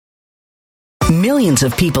Millions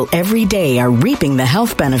of people every day are reaping the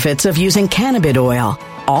health benefits of using cannabis oil,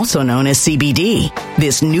 also known as CBD.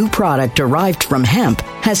 This new product derived from hemp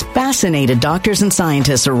has fascinated doctors and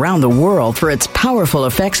scientists around the world for its powerful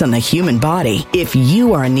effects on the human body. If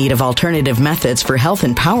you are in need of alternative methods for health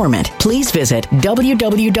empowerment, please visit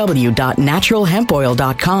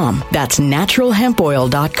www.naturalhempoil.com. That's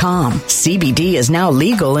naturalhempoil.com. CBD is now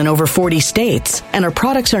legal in over 40 states, and our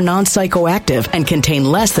products are non-psychoactive and contain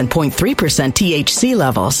less than 0.3% THC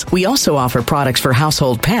levels. We also offer products for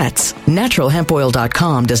household pets.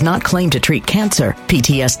 Naturalhempoil.com does not claim to treat cancer,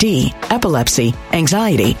 PTSD, epilepsy,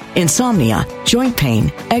 anxiety, insomnia, joint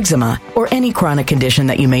pain, eczema, or any chronic condition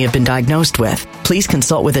that you may have been diagnosed with. Please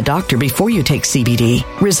consult with a doctor before you take CBD.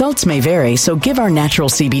 Results may vary, so give our natural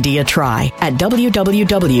CBD a try at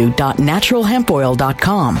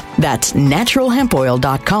www.naturalhempoil.com. That's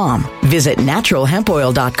naturalhempoil.com. Visit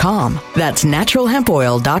naturalhempoil.com. That's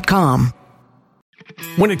naturalhempoil.com.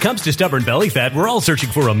 When it comes to stubborn belly fat, we're all searching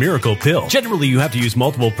for a miracle pill. Generally, you have to use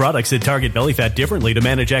multiple products that target belly fat differently to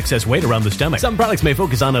manage excess weight around the stomach. Some products may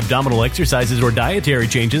focus on abdominal exercises or dietary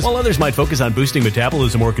changes, while others might focus on boosting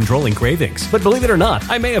metabolism or controlling cravings. But believe it or not,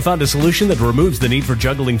 I may have found a solution that removes the need for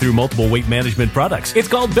juggling through multiple weight management products. It's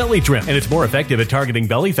called Belly Trim, and it's more effective at targeting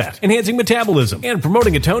belly fat, enhancing metabolism, and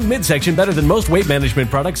promoting a toned midsection better than most weight management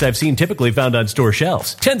products I've seen typically found on store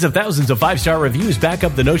shelves. Tens of thousands of 5-star reviews back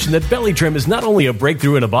up the notion that Belly Trim is not only a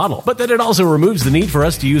breakthrough in a bottle, but that it also removes the need for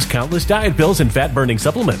us to use countless diet pills and fat-burning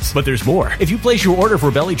supplements. But there's more. If you place your order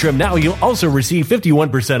for Belly Trim now, you'll also receive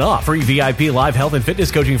 51% off, free VIP live health and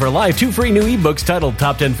fitness coaching for life, 2 free new ebooks titled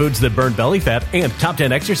Top 10 Foods That Burn Belly Fat and Top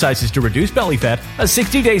 10 Exercises to Reduce Belly Fat, a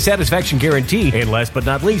 60-day satisfaction guarantee, and last but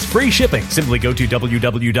not least, free shipping. Simply go to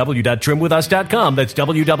www.trimwithus.com. That's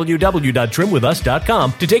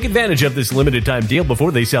www.trimwithus.com to take advantage of this limited time deal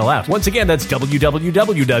before they sell out. Once again, that's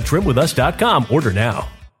www.trimwithus.com. Order now.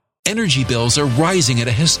 Energy bills are rising at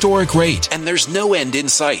a historic rate, and there's no end in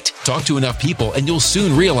sight. Talk to enough people, and you'll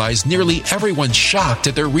soon realize nearly everyone's shocked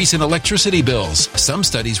at their recent electricity bills. Some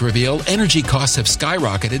studies reveal energy costs have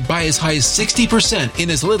skyrocketed by as high as 60%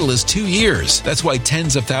 in as little as 2 years. That's why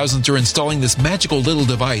tens of thousands are installing this magical little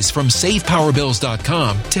device from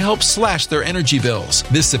SavePowerBills.com to help slash their energy bills.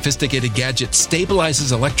 This sophisticated gadget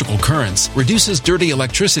stabilizes electrical currents, reduces dirty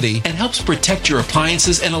electricity, and helps protect your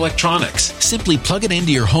appliances and electronics. Simply plug it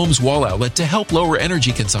into your home's wall outlet to help lower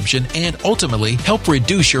energy consumption and ultimately help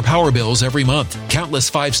reduce your power bills every month.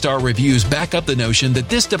 Countless 5-star reviews back up the notion that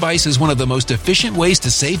this device is one of the most efficient ways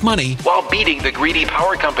to save money while beating the greedy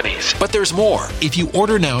power companies. But there's more. If you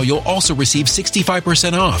order now, you'll also receive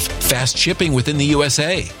 65% off, fast shipping within the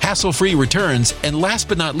USA, hassle-free returns, and last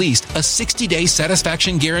but not least, a 60-day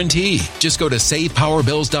satisfaction guarantee. Just go to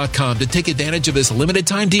SavePowerBills.com to take advantage of this limited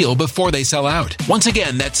time deal before they sell out. Once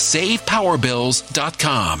again, that's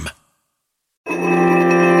SavePowerBills.com.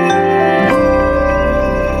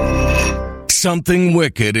 Something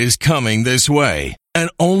wicked is coming this way,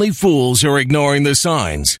 and only fools are ignoring the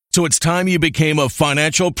signs. So it's time you became a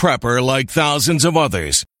financial prepper like thousands of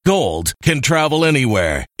others. Gold can travel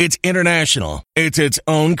anywhere. It's international. It's its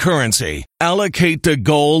own currency. Allocate to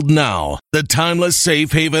gold now, the timeless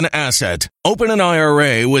safe haven asset. Open an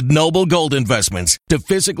IRA with Noble Gold Investments to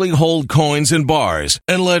physically hold coins and bars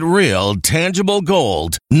and let real, tangible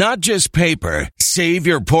gold, not just paper, save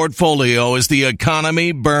your portfolio as the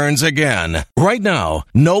economy burns again. Right now,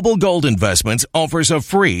 Noble Gold Investments offers a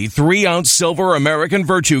free 3-ounce silver American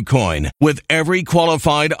Virtue coin with every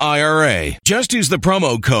qualified IRA. Just use the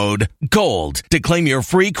promo code GOLD to claim your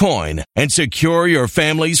free coin and secure your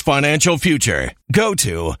family's financial future. Go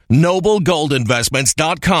to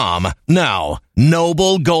noblegoldinvestments.com now.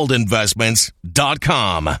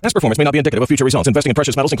 noblegoldinvestments.com. Past performance may not be indicative of future results. Investing in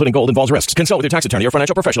precious metals, including gold, involves risks. Consult with your tax attorney or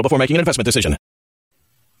financial professional before making an investment decision.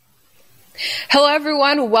 Hello,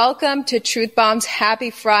 everyone. Welcome to Truth Bombs. Happy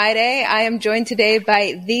Friday. I am joined today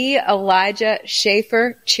by the Elijah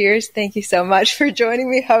Schaffer. Cheers. Thank you so much for joining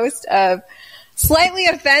me, host of Slightly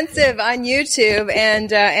Offensive on YouTube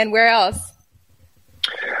and where else?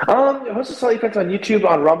 Host of Slightly Offensive on YouTube,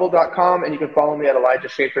 on rumble.com, and you can follow me at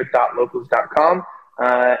elijahschaffer.locals.com.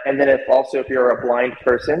 And then if you're a blind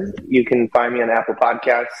person, you can find me on Apple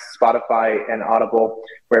Podcasts, Spotify, and Audible,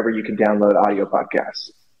 wherever you can download audio podcasts.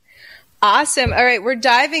 Awesome. All right, we're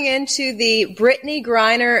diving into the Brittney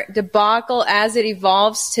Griner debacle as it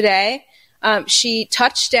evolves today. She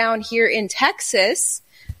touched down here in Texas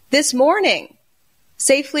this morning,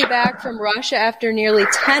 safely back from Russia after nearly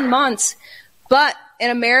 10 months, but an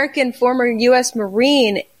American former U.S.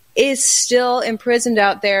 Marine is still imprisoned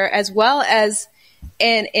out there, as well as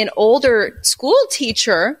an older school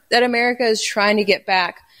teacher that America is trying to get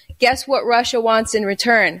back. guess what Russia wants in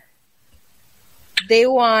return? They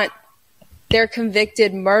want their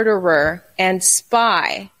convicted murderer and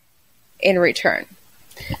spy in return.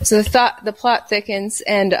 So the plot thickens,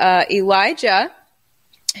 and Elijah,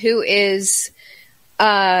 who is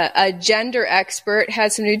a gender expert,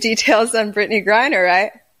 has some new details on Brittney Griner,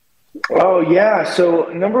 right? Oh, yeah. So,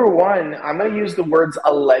 number one, I'm going to use the words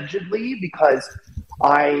allegedly because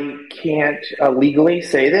I can't legally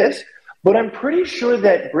say this, but I'm pretty sure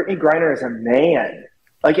that Brittney Griner is a man.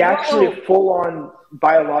 Like, actually a full-on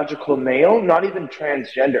biological male, not even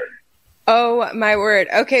transgender. Oh, my word.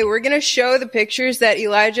 Okay, we're going to show the pictures that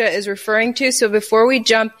Elijah is referring to. So before we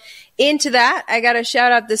jump into that, I got to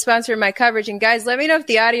shout out the sponsor of my coverage. And guys, let me know if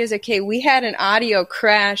the audio is okay. We had an audio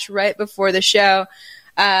crash right before the show.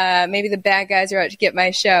 Maybe the bad guys are out to get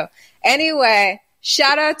my show. Anyway,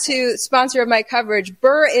 shout out to sponsor of my coverage.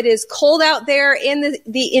 Burr, it is cold out there in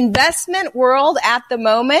the investment world at the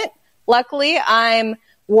moment. Luckily, I'm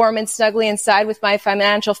warm and snuggly inside with my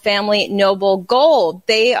financial family, Noble Gold.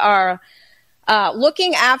 They are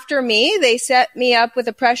looking after me. They set me up with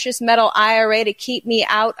a precious metal IRA to keep me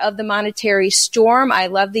out of the monetary storm. I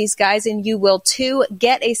love these guys, and you will too.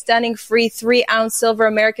 Get a stunning free 3-ounce silver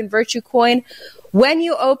American Virtue coin when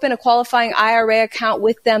you open a qualifying IRA account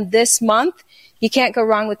with them this month. You can't go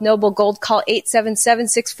wrong with Noble Gold. Call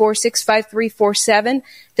 877-646-5347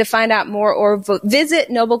 to find out more, or visit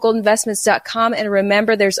noblegoldinvestments.com. And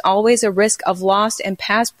remember, there's always a risk of loss, and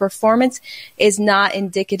past performance is not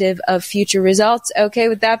indicative of future results. Okay,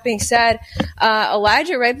 with that being said,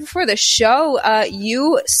 Elijah, right before the show,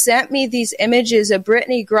 you sent me these images of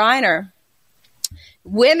Brittney Griner,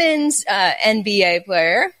 women's NBA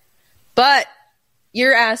player, but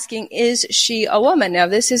you're asking, is she a woman? Now,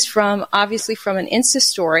 this is obviously from an Insta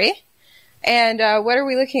story. And what are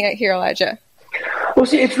we looking at here, Elijah? Well,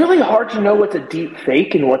 see, it's really hard to know what's a deep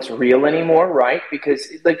fake and what's real anymore, right? Because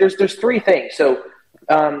there's three things. So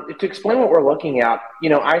to explain what we're looking at,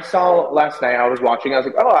 I saw last night, I was like,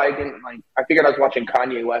 I figured I was watching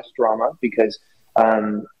Kanye West drama because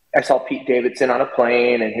I saw Pete Davidson on a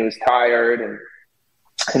plane and he was tired and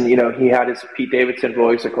he had his Pete Davidson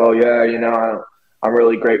voice like, oh yeah, I'm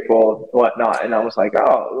really grateful and whatnot. And I was like,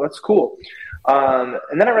 oh, that's cool. And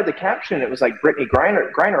then I read the caption. It was like Brittney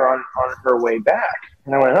Griner on her way back.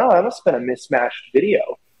 And I went, oh, that must have been a mismatched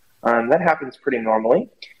video. That happens pretty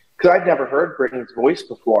normally because I'd never heard Brittney's voice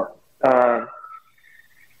before.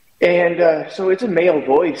 So it's a male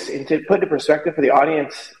voice. And to put into perspective for the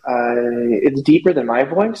audience, it's deeper than my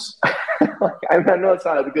voice. I know it's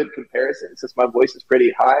not a good comparison since my voice is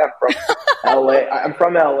pretty high. I'm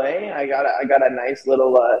from LA. I got a nice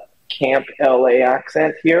little camp LA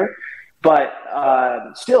accent here, but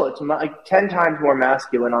still, it's like 10 times more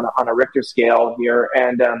masculine on a Richter scale here.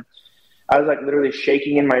 And I was like literally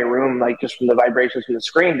shaking in my room, like just from the vibrations from the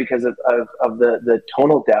screen because of the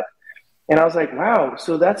tonal depth. And I was like, wow,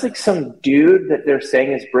 so that's like some dude that they're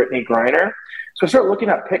saying is Brittney Griner. So I start looking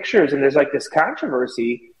up pictures, and there's like this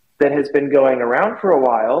controversy that has been going around for a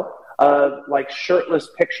while of like shirtless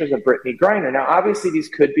pictures of Brittney Griner. Now, obviously, these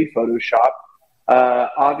could be Photoshop.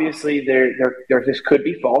 Obviously, this could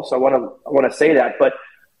be false. I want to say that, but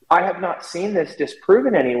I have not seen this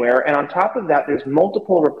disproven anywhere. And on top of that, there's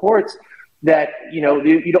multiple reports that you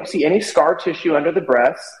don't see any scar tissue under the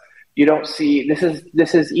breasts. You don't see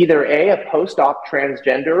this is either a post-op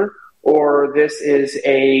transgender or this is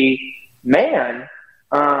a man.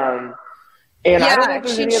 And I don't know if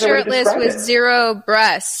there's any other way to shirtless with it. 0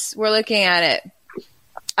 breasts. We're looking at it.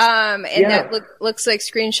 That looks like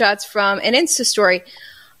screenshots from an Insta story.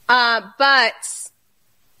 But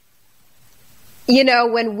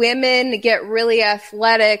when women get really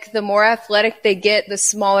athletic, the more athletic they get, the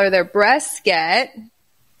smaller their breasts get.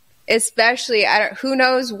 Especially, who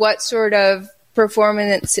knows what sort of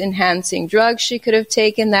performance-enhancing drugs she could have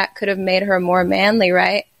taken that could have made her more manly,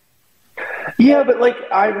 right? Yeah, but look,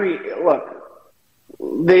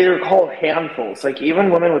 they're called handfuls. Like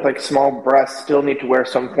even women with like small breasts still need to wear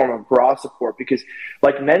some form of bra support because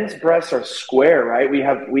like men's breasts are square, right? We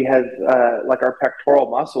have like our pectoral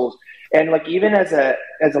muscles. And like even as a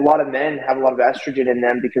lot of men have a lot of estrogen in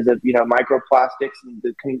them because of microplastics and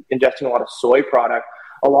ingesting a lot of soy product.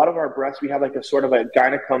 A lot of our breasts, we have like a sort of a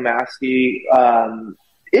gynecomastia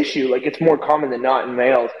issue. Like it's more common than not in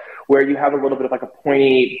males where you have a little bit of like a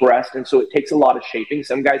pointy breast. And so it takes a lot of shaping.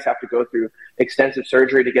 Some guys have to go through extensive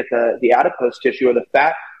surgery to get the adipose tissue or the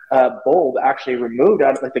fat bulb actually removed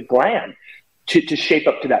out of like the gland to shape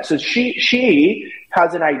up to that. So she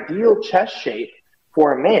has an ideal chest shape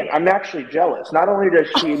for a man. I'm actually jealous. Not only does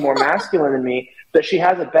she more masculine than me, that she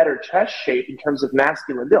has a better chest shape in terms of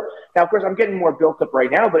masculine build. Now, of course, I'm getting more built up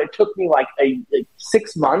right now, but it took me like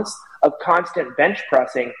 6 months of constant bench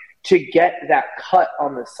pressing to get that cut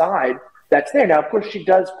on the side that's there. Now, of course, she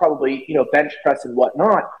does probably, bench press and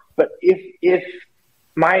whatnot, but if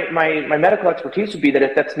my medical expertise would be that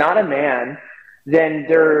if that's not a man, then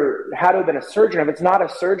there had to have been a surgery. If it's not a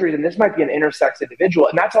surgery, then this might be an intersex individual.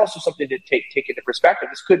 And that's also something to take into perspective.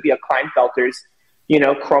 This could be a Klinefelter's,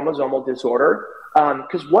 chromosomal disorder.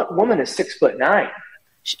 Because what woman is 6'9"?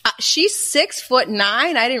 She's 6'9"?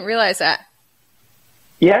 I didn't realize that.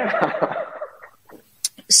 Yeah.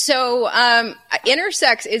 So,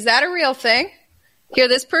 intersex, is that a real thing? Here,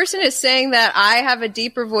 this person is saying that I have a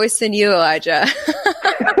deeper voice than you, Elijah.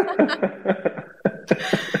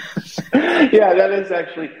 Yeah, that is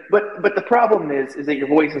actually, but the problem is that your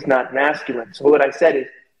voice is not masculine. So what I said is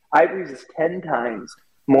Ivory's is 10 times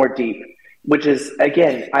more deep, which is,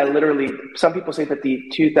 again, some people say that the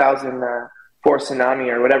 2004 tsunami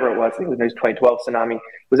or whatever it was, I think it was 2012 tsunami,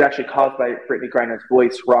 was actually caused by Brittney Griner's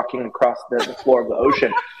voice rocking across the floor of the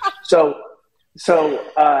ocean.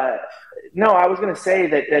 No, I was going to say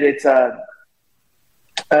that it's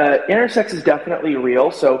intersex is definitely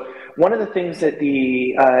real. So one of the things that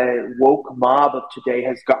the woke mob of today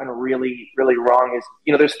has gotten really, really wrong is,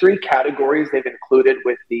 there's 3 categories they've included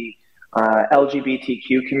with the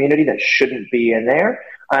LGBTQ community that shouldn't be in there.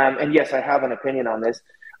 And yes, I have an opinion on this.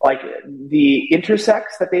 Like the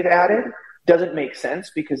intersex that they've added doesn't make sense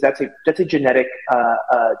because that's a genetic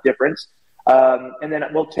difference. And then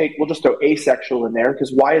we'll just throw asexual in there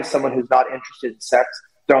because why is someone who's not interested in sex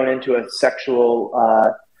thrown into a sexual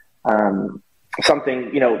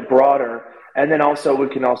something broader? And then also we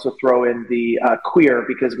can also throw in the queer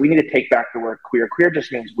because we need to take back the word queer. Queer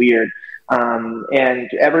just means weird. And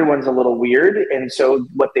everyone's a little weird. And so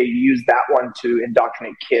what they use that one to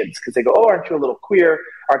indoctrinate kids because they go, oh, aren't you a little queer?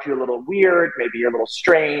 Aren't you a little weird? Maybe you're a little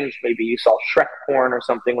strange. Maybe you saw Shrek porn or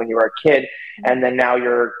something when you were a kid. And then now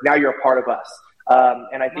you're a part of us.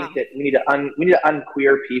 And I think that we need to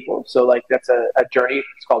unqueer people. So like that's a journey.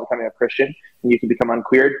 It's called becoming a Christian and you can become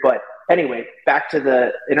unqueered. But anyway, back to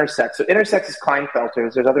the intersex. So intersex is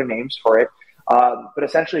Klinefelter's. There's other names for it. But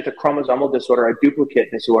essentially it's a chromosomal disorder, a duplicate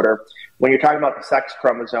disorder. When you're talking about the sex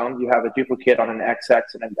chromosome, you have a duplicate on an XX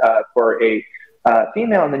and for a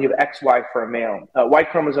female, and then you have XY for a male. Y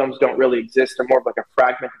chromosomes don't really exist. They're more of like a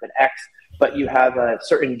fragment of an X, but you have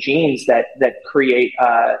certain genes that create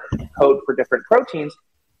code for different proteins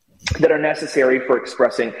that are necessary for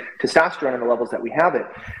expressing testosterone in the levels that we have it.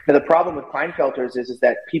 Now, the problem with Klinefelter's is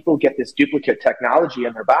that people get this duplicate technology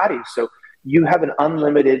in their bodies. So you have an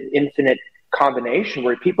unlimited, infinite combination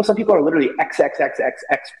where some people are literally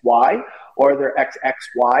XXXXXY or they're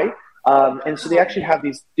XXY. And so they actually have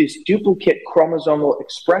these duplicate chromosomal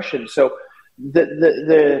expressions. So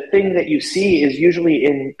the thing that you see is usually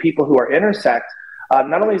in people who are intersex,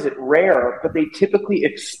 not only is it rare, but they typically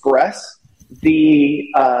express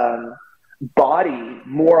the body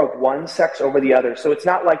more of one sex over the other. So it's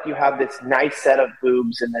not like you have this nice set of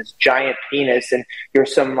boobs and this giant penis and you're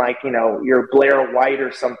some you're Blair White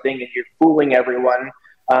or something and you're fooling everyone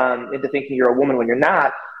into thinking you're a woman when you're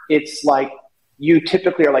not. It's like you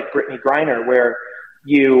typically are like Brittney Griner where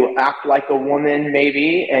you act like a woman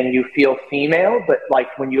maybe and you feel female, but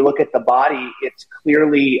like when you look at the body, it's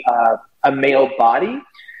clearly a male body.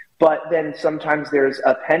 But then sometimes there's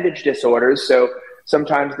appendage disorders. So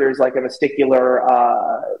sometimes there's like a testicular,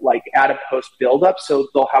 like adipose buildup. So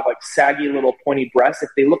they'll have like saggy little pointy breasts. If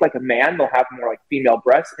they look like a man, they'll have more like female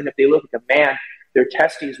breasts. And if they look like a man, their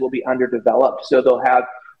testes will be underdeveloped. So they'll have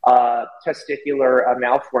testicular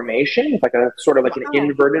malformation, like a sort of like an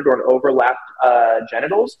inverted or an overlapped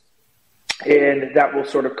genitals. And that will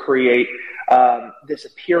sort of create this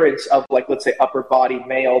appearance of like, let's say upper body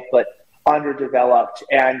male, but underdeveloped,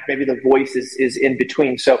 and maybe the voice is in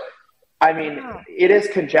between. So, I mean, it is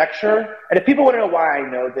conjecture. And if people want to know why I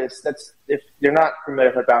know this, if you're not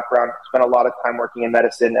familiar with my background, I spent a lot of time working in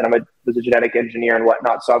medicine, and was a genetic engineer and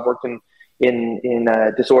whatnot. So I've worked in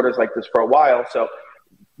disorders like this for a while. So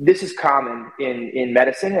this is common in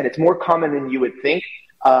medicine, and it's more common than you would think.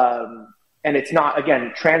 And it's not,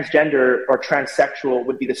 again, transgender or transsexual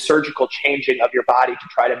would be the surgical changing of your body to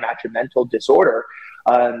try to match a mental disorder.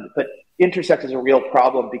 But intersex is a real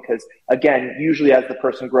problem because, again, usually as the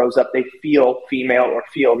person grows up, they feel female or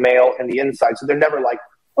feel male in the inside. So they're never like,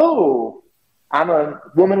 oh, I'm a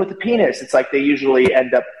woman with a penis. It's like they usually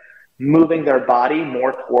end up moving their body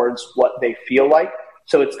more towards what they feel like.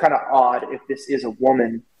 So it's kind of odd if this is a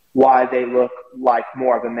woman, why they look like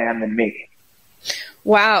more of a man than me.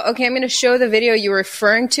 Wow. Okay, I'm going to show the video you're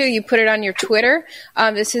referring to. You put it on your Twitter.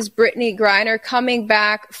 This is Brittney Griner coming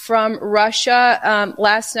back from Russia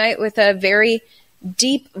last night with a very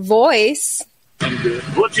deep voice. I'm good.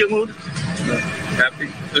 What's your mood? Happy.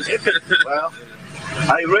 Well,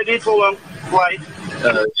 are you ready for long flight?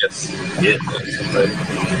 Yes. Yes. I'm ready.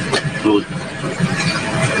 Good.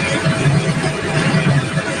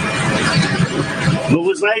 Ну,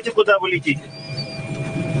 вы знаете, куда вы летите?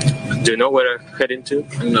 Do you know where I'm heading to?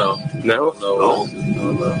 No. No? No.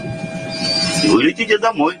 Вы летите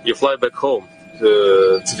домой. You fly back home.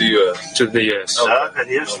 To the US. To the US. Да,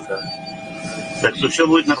 конечно. Так что все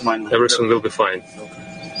будет нормально. Everything will be fine.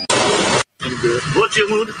 What's your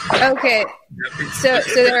mood? Okay, so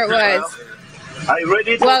there it was. Are you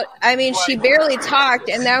ready? Well, I mean, she barely talked,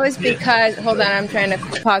 and that was because, hold on, I'm trying to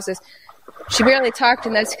pause this. She barely talked,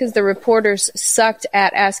 and that's because the reporters sucked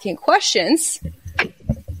at asking questions.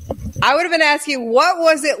 I would have been asking, what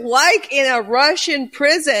was it like in a Russian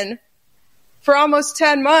prison for almost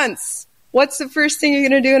 10 months? What's the first thing you're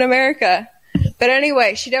going to do in America? But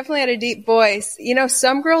anyway, she definitely had a deep voice. You know,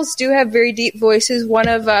 some girls do have very deep voices. One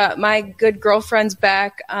of my good girlfriends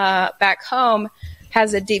back home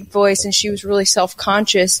has a deep voice, and she was really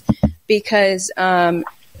self-conscious because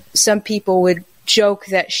some people would joke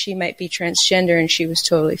that she might be transgender and she was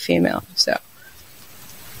totally female. So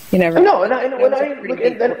you never know.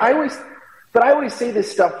 I always say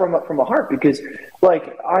this stuff from a heart because,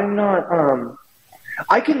 like, I'm not.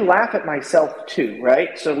 I can laugh at myself too,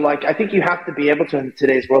 right? So, like, I think you have to be able to in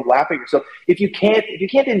today's world laugh at yourself. If you can't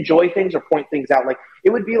enjoy things or point things out, like, it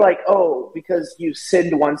would be like, oh, because you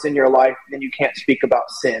sinned once in your life, then you can't speak about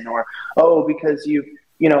sin, or oh, because you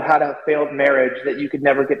had a failed marriage that you could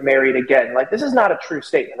never get married again. Like, this is not a true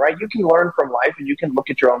statement, right? You can learn from life and you can look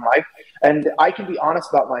at your own life, and I can be honest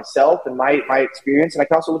about myself and my experience, and I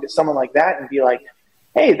can also look at someone like that and be like,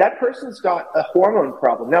 hey, that person's got a hormone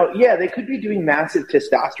problem. Now, yeah, they could be doing massive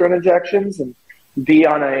testosterone injections and be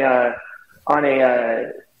on a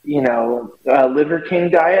Liver King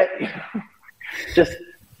diet, just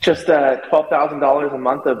 $12,000 a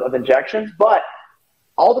month of injections. But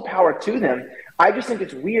all the power to them. I just think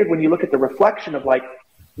it's weird when you look at the reflection of, like,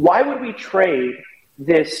 why would we trade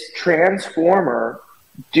this transformer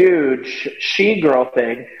dude she-girl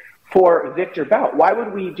thing for Victor Bout? Why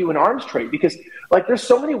would we do an arms trade? Because, like, there's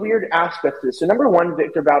so many weird aspects to this. So number one,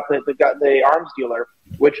 Victor Bout, the arms dealer,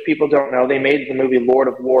 which people don't know, they made the movie Lord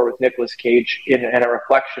of War with Nicolas Cage in a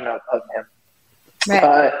reflection of him.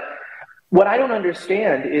 Right. What I don't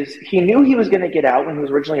understand is he knew he was going to get out when he was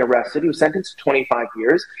originally arrested. He was sentenced to 25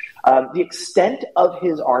 years. The extent of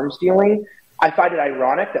his arms dealing, I find it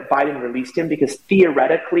ironic that Biden released him because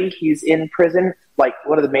theoretically he's in prison. Like,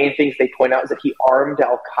 one of the main things they point out is that he armed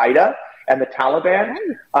Al-Qaeda and the Taliban,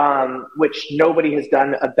 which nobody has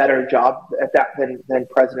done a better job at that than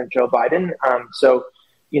President Joe Biden. So,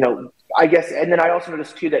 I guess, and then I also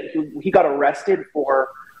noticed too that he got arrested for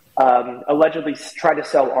allegedly trying to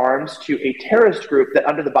sell arms to a terrorist group that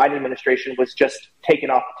under the Biden administration was just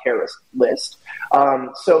taken off the terrorist list.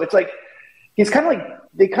 So it's like, he's kind of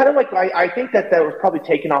like, I think that was probably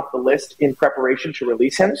taken off the list in preparation to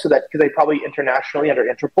release him, so that because they probably internationally under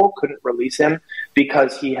Interpol couldn't release him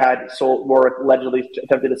because he had sold or allegedly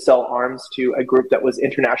attempted to sell arms to a group that was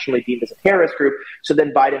internationally deemed as a terrorist group. So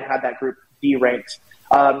then Biden had that group deranked.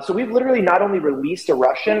 So we've literally not only released a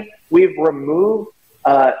Russian, we've removed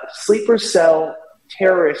sleeper cell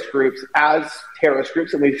terrorist groups as terrorist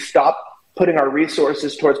groups, and we've stopped putting our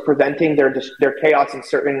resources towards preventing their chaos in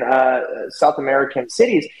certain South American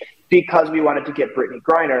cities because we wanted to get Brittney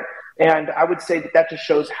Griner. And I would say that just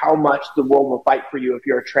shows how much the world will fight for you if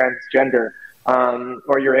you're a transgender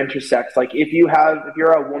or you're intersex. Like, if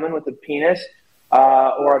you're a woman with a penis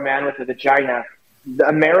or a man with a vagina,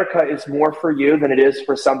 America is more for you than it is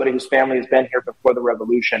for somebody whose family has been here before the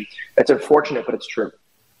revolution. It's unfortunate, but it's true.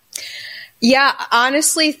 Yeah,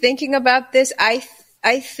 honestly, thinking about this, I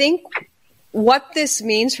think what this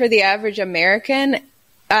means for the average American,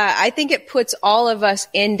 I think it puts all of us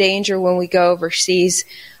in danger when we go overseas,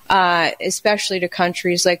 especially to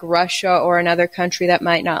countries like Russia or another country that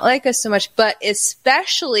might not like us so much, but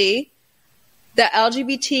especially the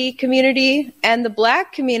LGBT community and the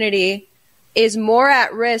Black community is more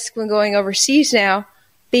at risk when going overseas now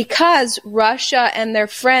because Russia and their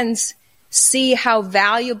friends see how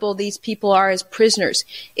valuable these people are as prisoners.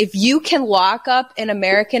 If you can lock up an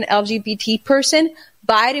American LGBT person,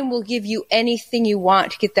 Biden will give you anything you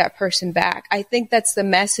want to get that person back. I think that's the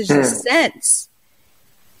message that sends.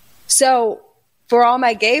 So for all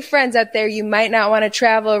my gay friends out there, you might not want to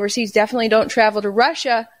travel overseas. Definitely don't travel to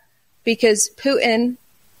Russia because Putin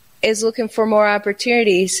is looking for more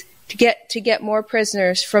opportunities to get more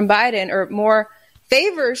prisoners from Biden, or more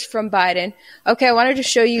favors from Biden. Okay, I wanted to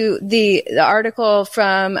show you the article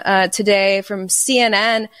from today from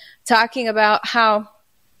CNN talking about how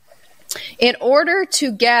in order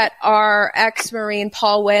to get our ex-Marine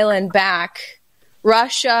Paul Whelan back,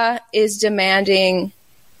 Russia is demanding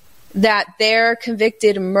that their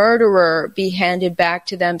convicted murderer be handed back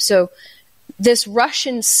to them. So this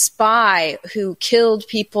Russian spy who killed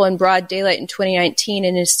people in broad daylight in 2019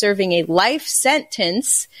 and is serving a life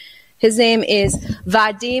sentence, his name is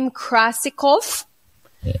Vadim Krasikov.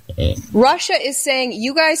 Russia is saying,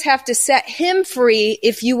 you guys have to set him free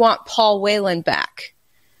if you want Paul Whelan back.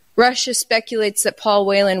 Russia speculates that Paul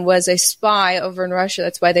Whelan was a spy over in Russia.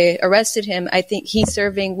 That's why they arrested him. I think he's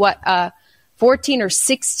serving, 14 or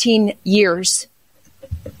 16 years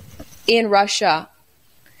in Russia.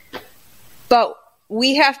 But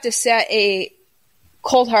we have to set a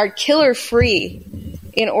cold hard killer free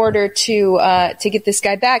in order to get this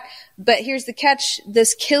guy back. But here's the catch: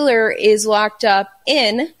 this killer is locked up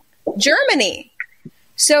in Germany.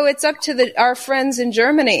 So it's up to our friends in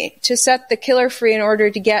Germany to set the killer free in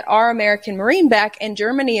order to get our American Marine back. And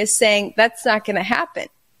Germany is saying that's not going to happen.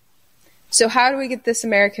 So how do we get this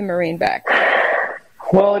American Marine back?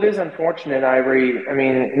 Well, it is unfortunate, Ivory. I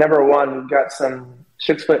mean, number one, we've got some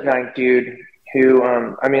 6'9" dude who,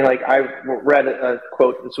 I read a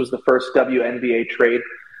quote. This was the first WNBA trade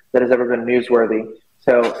that has ever been newsworthy.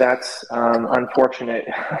 So that's unfortunate.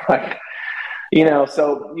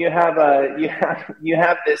 So you have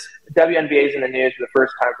this WNBA's in the news for the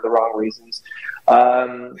first time for the wrong reasons.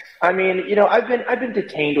 I've been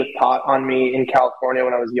detained with pot on me in California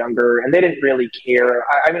when I was younger, and they didn't really care.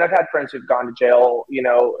 I've had friends who've gone to jail,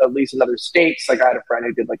 at least in other states. Like I had a friend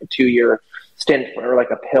who did like a 2-year stint for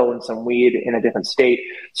like a pill and some weed in a different state.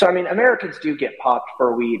 So, Americans do get popped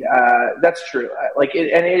for weed. That's true.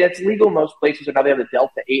 It's legal most places. Now they have the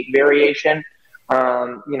Delta 8 variation.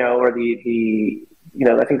 Or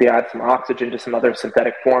I think they add some oxygen to some other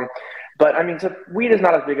synthetic form. But so weed is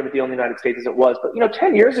not as big of a deal in the United States as it was. But,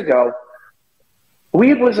 10 years ago,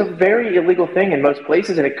 weed was a very illegal thing in most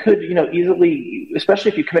places. And it could, easily,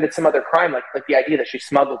 especially if you committed some other crime, like the idea that she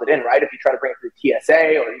smuggled it in, right? If you try to bring it to the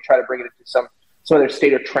TSA or you try to bring it into some other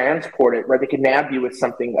state or transport it, right? They could nab you with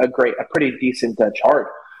something, a pretty decent charge.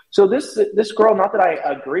 So this girl, not that I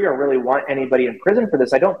agree or really want anybody in prison for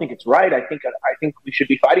this. I don't think it's right. I think we should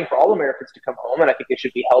be fighting for all Americans to come home, and I think they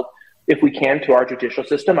should be held, if we can, to our judicial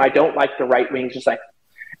system. I don't like the right wing just like,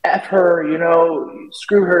 F her,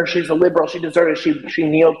 screw her. She's a liberal. She deserved it. She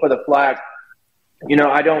kneeled for the flag.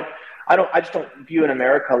 I just don't view in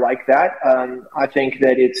America like that. I think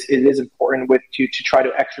that it is important to try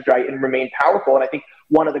to extradite and remain powerful. And I think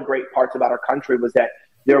one of the great parts about our country was that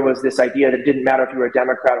there was this idea that it didn't matter if you were a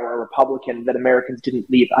Democrat or a Republican, that Americans didn't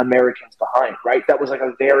leave Americans behind, right? That was like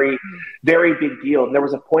a very, very big deal. And there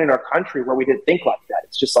was a point in our country where we didn't think like that.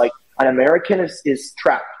 It's just like an American is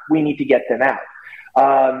trapped. We need to get them out.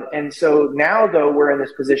 And so now, though, we're in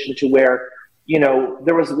this position to where,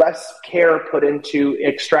 there was less care put into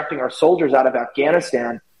extracting our soldiers out of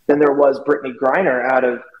Afghanistan than there was Brittney Griner out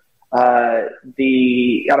of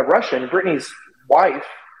Russia. And Brittney's wife,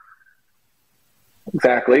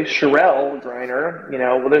 exactly, Sherelle Griner,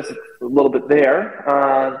 there's a little bit there,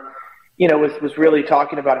 was really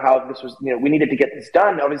talking about how this was, we needed to get this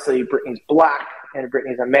done. Obviously, Brittney's black and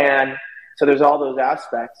Brittney's a man, so there's all those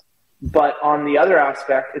aspects. But on the other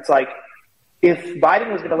aspect, it's like, if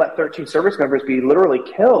Biden was going to let 13 service members be literally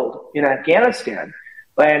killed in Afghanistan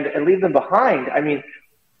and leave them behind,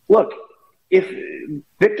 look, if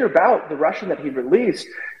Victor Bout, the Russian that he released,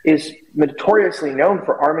 is notoriously known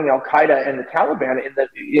for arming Al-Qaeda and the Taliban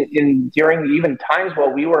during even times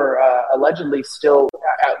while we were allegedly still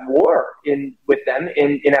at war with them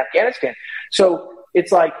in Afghanistan. So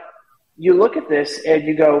it's like, you look at this and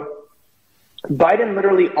you go, Biden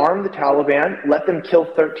literally armed the Taliban, let them kill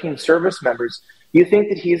 13 service members. You think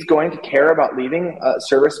that he's going to care about leaving a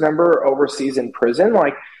service member overseas in prison?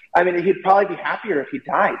 He'd probably be happier if he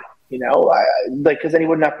died. Because then he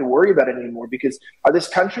wouldn't have to worry about it anymore, because this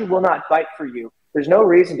country will not fight for you. There's no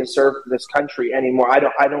reason to serve this country anymore. I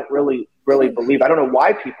don't really believe. I don't know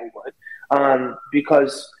why people would,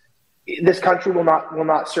 because this country will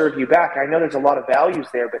not serve you back. I know there's a lot of values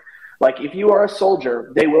there, but if you are a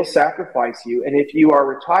soldier, they will sacrifice you. And if you are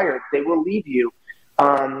retired, they will leave you.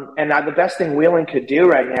 And the best thing Whelan could do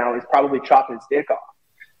right now is probably chop his dick off.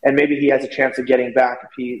 And maybe he has a chance of getting back if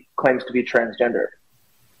he claims to be transgender.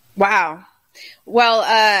 Wow. Well,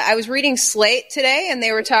 I was reading Slate today, and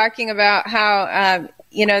they were talking about how,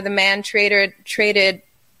 the man traded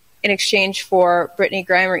in exchange for Brittney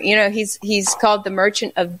Griner. You know, he's called the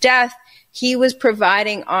Merchant of Death. He was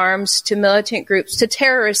providing arms to militant groups, to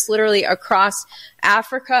terrorists, literally across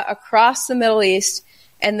Africa, across the Middle East,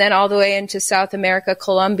 and then all the way into South America,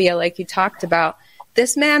 Colombia, like you talked about.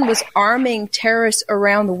 This man was arming terrorists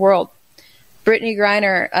around the world. Brittney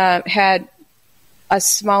Griner had a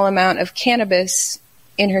small amount of cannabis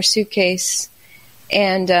in her suitcase,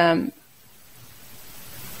 and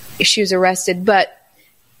she was arrested. But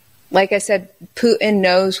like I said, Putin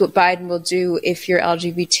knows what Biden will do if you're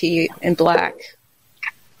LGBT and black.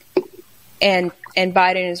 And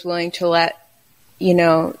Biden is willing to let, you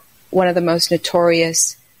know, one of the most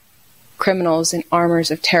notorious criminals and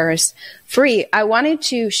armors of terrorists free. I wanted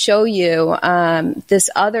to show you this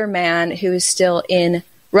other man who is still in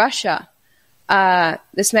Russia.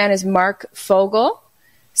 This man is Mark Fogel.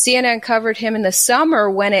 CNN covered him in the summer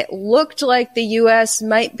when it looked like the U.S.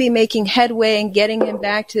 might be making headway and getting him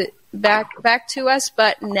back to us,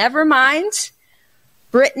 but never mind.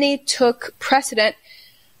 Brittney took precedent.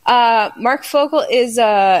 Mark Fogel is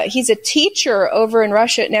he's a teacher over in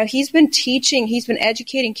Russia. Now, he's been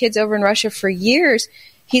educating kids over in Russia for years.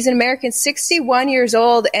 He's an American, 61 years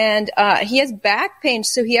old, and he has back pain,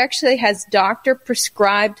 so he actually has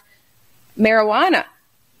doctor-prescribed marijuana.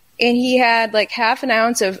 And he had like half an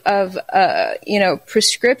ounce of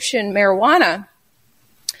prescription marijuana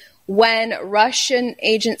when Russian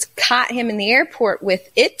agents caught him in the airport with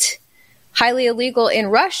it, highly illegal in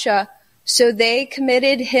Russia. So they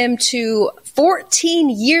committed him to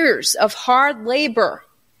 14 years of hard labor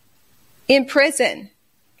in prison.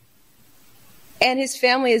 And his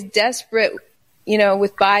family is desperate, you know,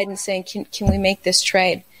 with Biden saying, can we make this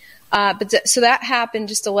trade? So that happened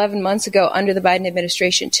just 11 months ago under the Biden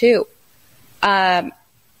administration too. I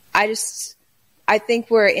think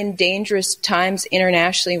we're in dangerous times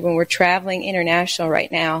internationally when we're traveling international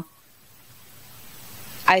right now.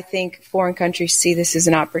 I think foreign countries see this as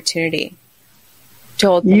an opportunity to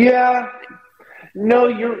hold. Yeah, no,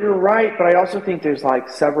 you're right, but I also think there's like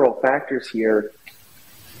several factors here.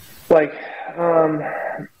 Like,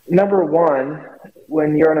 number one,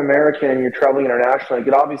 when you're an American and you're traveling internationally,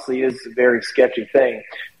 it obviously is a very sketchy thing.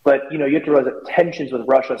 But, you know, you have to realize that tensions with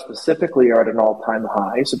Russia specifically are at an all-time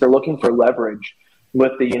high. So they're looking for leverage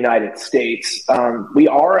with the United States. We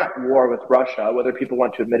are at war with Russia, whether people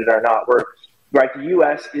want to admit it or not. The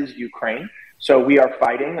U.S. is Ukraine. So we are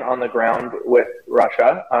fighting on the ground with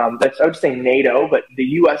Russia. I would say NATO, but the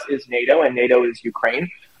U.S. is NATO and NATO is Ukraine,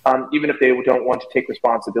 even if they don't want to take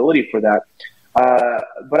responsibility for that.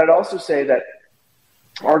 But I'd also say that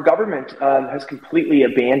our government has completely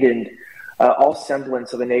abandoned all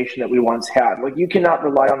semblance of a nation that we once had. Like, you cannot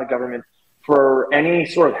rely on the government for any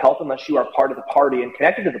sort of help unless you are part of the party and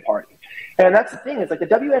connected to the party. And that's the thing. It's like the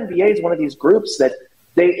WNBA is one of these groups that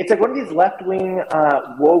it's like one of these left-wing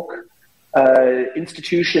woke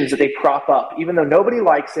institutions that they prop up, even though nobody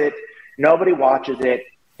likes it, nobody watches it.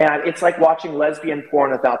 And it's like watching lesbian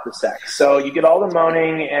porn without the sex. So you get all the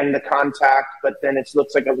moaning and the contact, but then it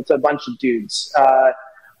looks like it's a bunch of dudes.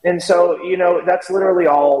 And so, you know, that's literally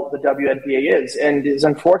all the WNBA is. And is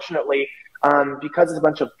unfortunately, because it's a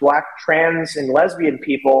bunch of black, trans, and lesbian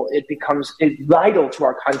people, it becomes vital to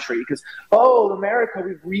our country. Because, America,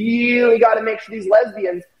 we really got to make sure these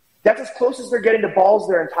lesbians, that's as close as they're getting to balls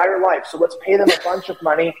their entire life. So let's pay them a bunch of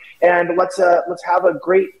money and let's have a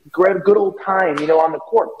good old time, you know, on the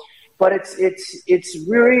court. But it's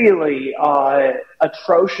really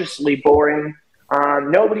atrociously boring.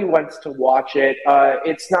 Nobody wants to watch it.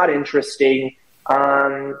 It's not interesting.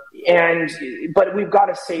 But we've got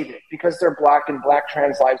to save it because they're black and black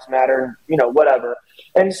trans lives matter, you know, whatever.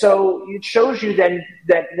 And so it shows you then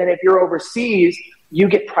that if you're overseas, you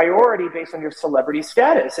get priority based on your celebrity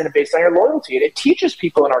status and based on your loyalty. And it teaches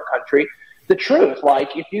people in our country the truth. Like,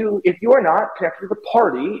 if you are not connected to the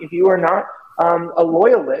party, if you are not a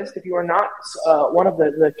loyalist, if you are not one of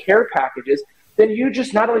the care packages, then you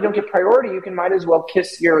just not only don't get priority, you might as well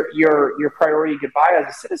kiss your priority goodbye as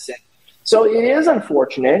a citizen. So it is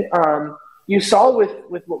unfortunate. You saw with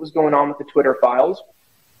what was going on with the Twitter files,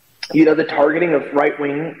 you know, the targeting of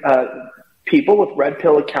right-wing people with red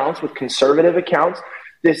pill accounts, with conservative accounts,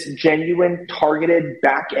 this genuine targeted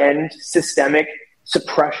back-end systemic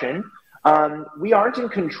suppression. We aren't in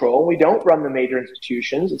control. We don't run the major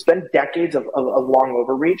institutions. It's been decades of long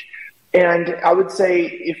overreach. And I would say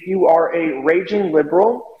if you are a raging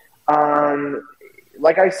liberal,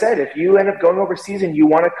 like I said, if you end up going overseas and you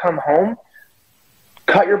want to come home,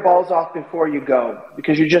 cut your balls off before you go,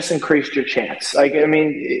 because you just increased your chance. Like, I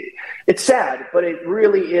mean, it's sad, but it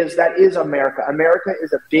really is. That is America. America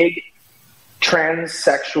is a big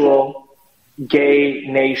transsexual gay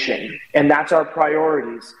nation, and that's our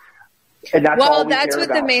priorities. And that's all we that's care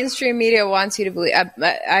what about. the mainstream media wants you to believe.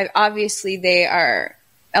 Obviously,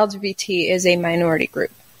 LGBT is a minority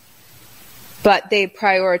group, but they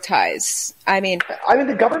prioritize. I mean,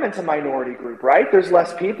 the government's a minority group, right? There's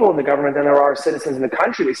less people in the government than there are citizens in the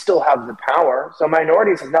country. They still have the power. So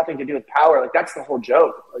minorities have nothing to do with power. Like, that's the whole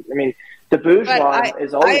joke. Like, I mean, the bourgeois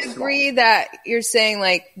is always I agree that you're saying,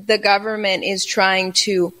 like, the government is trying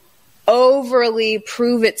to overly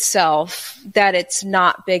prove itself that it's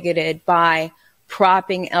not bigoted by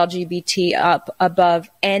propping LGBT up above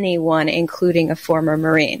anyone, including a former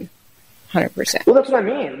Marine. 100%. Well, that's what I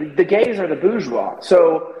mean. The gays are the bourgeois.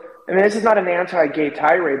 So, I mean, this is not an anti-gay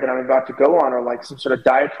tirade that I'm about to go on, or like some sort of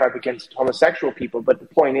diatribe against homosexual people. But the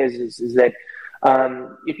point is that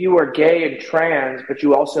if you are gay and trans, but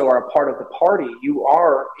you also are a part of the party, you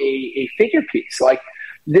are a figure piece. Like,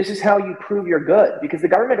 this is how you prove you're good, because the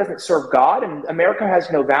government doesn't serve God, and America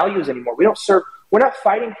has no values anymore. We're not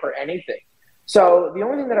fighting for anything. So the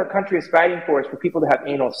only thing that our country is fighting for is for people to have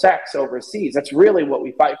anal sex overseas. That's really what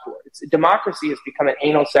we fight for. Democracy has become an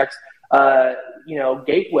anal sex,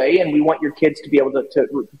 gateway, and we want your kids to be able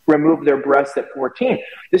to remove their breasts at 14.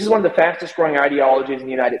 This is one of the fastest growing ideologies in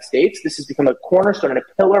the United States. This has become a cornerstone and a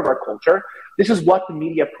pillar of our culture. This is what the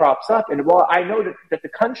media props up. And while I know that the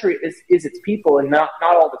country is its people, and not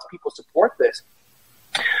all of its people support this,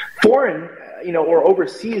 foreign, or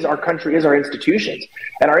overseas, our country is our institutions,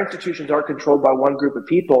 and our institutions are controlled by one group of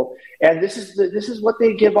people. And this is what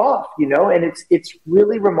they give off, and it's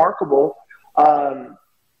really remarkable. I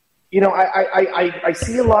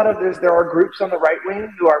see a lot of there are groups on the right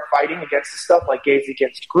wing who are fighting against this stuff, like Gays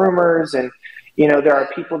Against Groomers, and there are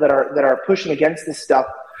people that are pushing against this stuff.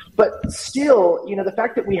 But still, the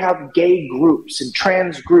fact that we have gay groups and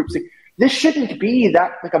trans groups, this shouldn't be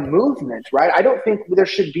that like a movement, right? I don't think there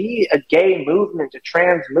should be a gay movement, a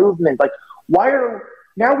trans movement. Like,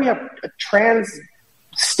 now we have a trans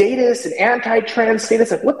status and anti-trans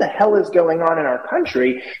status. Like, what the hell is going on in our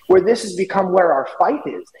country where this has become where our fight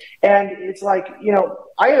is? And it's like,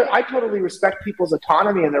 I totally respect people's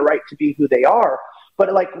autonomy and their right to be who they are.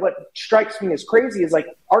 But like, what strikes me as crazy is like,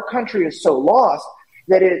 our country is so lost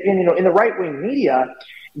that in the right-wing media,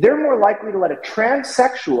 they're more likely to let a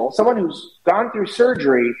transsexual, someone who's gone through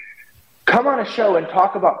surgery, come on a show and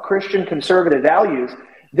talk about Christian conservative values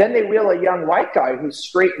than they will a young white guy who's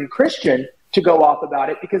straight and Christian to go off about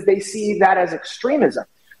it, because they see that as extremism.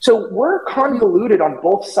 So we're convoluted on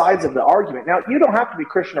both sides of the argument. Now, you don't have to be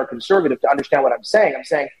Christian or conservative to understand what I'm saying. I'm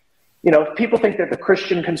saying, if people think that the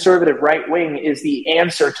Christian conservative right wing is the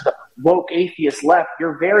answer to the woke atheist left,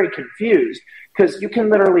 you're very confused. Because you can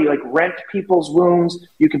literally like rent people's wombs,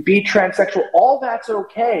 you can be transsexual, all that's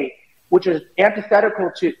okay, which is antithetical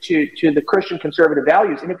to the Christian conservative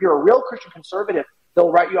values. And if you're a real Christian conservative, they'll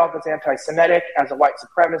write you off as anti-Semitic, as a white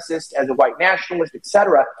supremacist, as a white nationalist,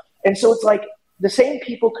 etc. And so it's like the same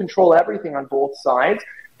people control everything on both sides,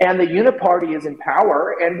 and the uniparty is in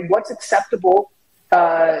power, and what's acceptable,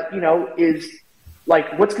 is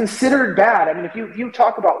like what's considered bad. I mean, if you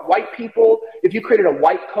talk about white people, if you created a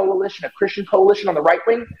white coalition, a Christian coalition on the right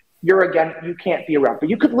wing, you can't be around. But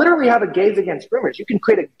you could literally have a Gays Against Groomers. You can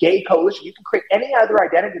create a gay coalition. You can create any other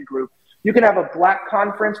identity group. You can have a black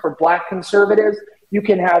conference for black conservatives. You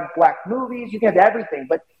can have black movies. You can have everything.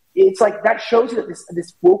 But it's like that shows you that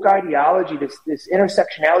this woke ideology, this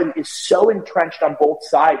intersectionality is so entrenched on both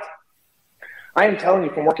sides. I am telling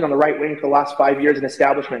you, from working on the right wing for the last 5 years in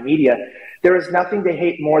establishment media, there is nothing they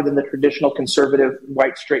hate more than the traditional conservative,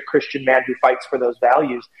 white, straight Christian man who fights for those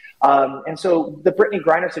values. And so the Brittney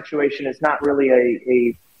Griner situation is not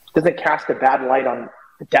really doesn't cast a bad light on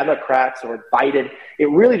the Democrats or Biden. It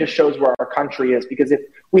really just shows where our country is, because if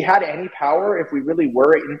we had any power, if we really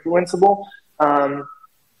were influenceable,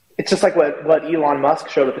 it's just like what Elon Musk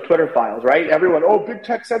showed with the Twitter files, right? Everyone, big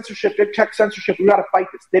tech censorship, we got to fight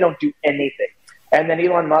this. They don't do anything. And then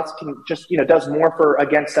Elon Musk can just, does more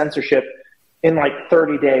against censorship in like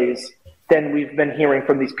 30 days than we've been hearing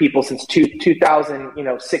from these people since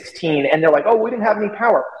 2016. And they're like, we didn't have any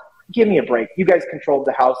power. Give me a break. You guys controlled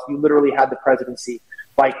the House. You literally had the presidency.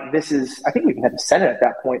 Like, I think we even had the Senate at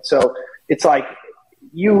that point. So it's like,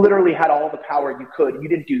 you literally had all the power you could. You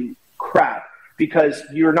didn't do crap, because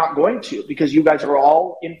you're not going to, because you guys are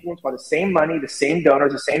all influenced by the same money, the same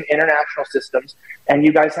donors, the same international systems, and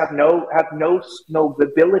you guys have no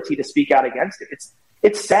ability to speak out against it.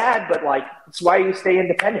 It's sad, but like, it's why you stay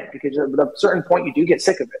independent, because at a certain point you do get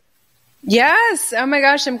sick of it. Yes. Oh my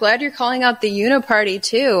gosh. I'm glad you're calling out the uniparty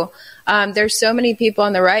too. There's so many people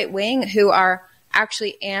on the right wing who are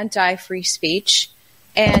actually anti-free speech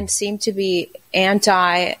and seem to be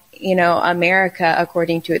anti, America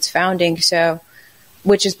according to its founding. So,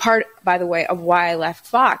 which is part, by the way, of why I left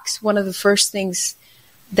Fox. One of the first things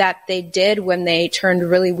that they did when they turned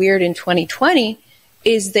really weird in 2020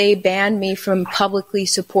 is they banned me from publicly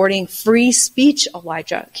supporting free speech,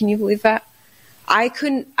 Elijah. Can you believe that? I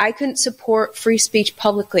couldn't support free speech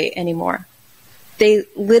publicly anymore. They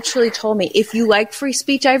literally told me, if you like free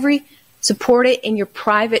speech, Ivory, support it in your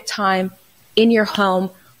private time, in your home,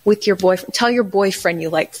 with your boyfriend. Tell your boyfriend you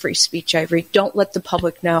like free speech, Ivory. Don't let the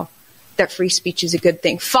public know that free speech is a good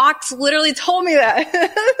thing. Fox literally told me that.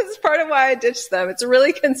 That's part of why I ditched them. It's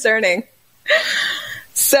really concerning.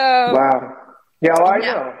 So wow. Yeah, well, I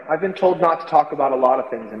know. I've been told not to talk about a lot of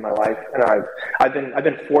things in my life, and I've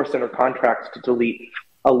been forced under contract to delete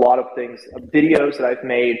a lot of things, videos that I've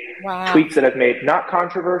made, tweets that I've made, not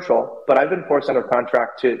controversial, but I've been forced under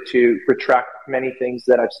contract to retract many things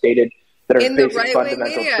that I've stated that are basic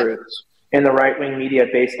fundamental truths in the right-wing media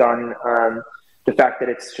based on the fact that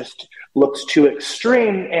it's just looks too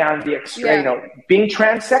extreme, and the extreme, being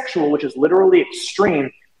transsexual, which is literally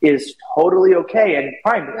extreme, is totally okay and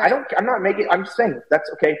fine. I'm just saying that's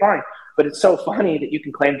okay, fine. But it's so funny that you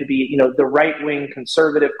can claim to be, the right-wing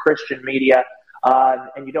conservative Christian media,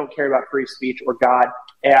 and you don't care about free speech or God,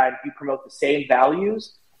 and you promote the same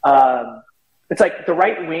values. It's like the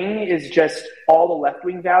right wing is just all the left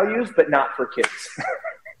wing values, but not for kids.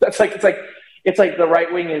 It's like the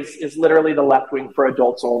right wing is literally the left wing for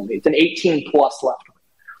adults only. It's an 18+ left wing.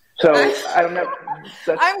 So I don't know.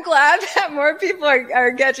 I'm glad that more people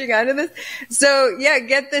are catching on to this. So yeah,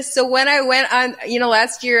 get this. So when I went on,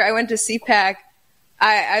 last year I went to CPAC.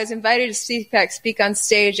 I was invited to CPAC speak on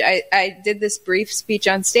stage. I did this brief speech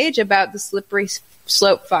on stage about the slippery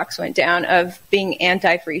slope Fox went down of being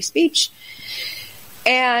anti-free speech.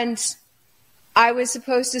 And I was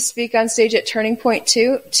supposed to speak on stage at Turning Point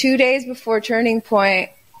 2 days before Turning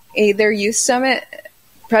Point, their youth summit.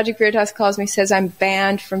 Project Veritas calls me, says I'm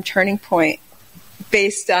banned from Turning Point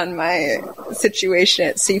based on my situation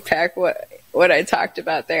at CPAC, what I talked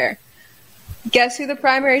about there. Guess who the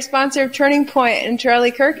primary sponsor of Turning Point and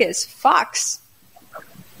Charlie Kirk is? Fox.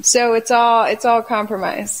 So it's all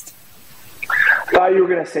compromised. I thought you were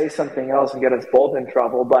going to say something else and get us both in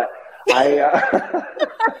trouble, but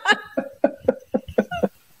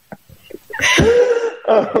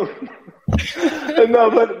no,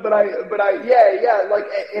 but I like,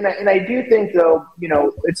 and I do think though,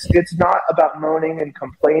 it's not about moaning and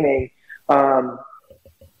complaining,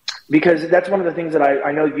 because that's one of the things that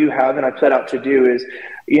I know you have and I've set out to do is,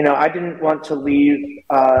 I didn't want to leave,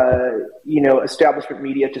 establishment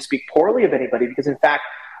media to speak poorly of anybody, because in fact,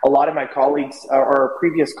 a lot of my colleagues or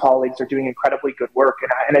previous colleagues are doing incredibly good work,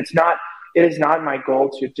 and it is not my goal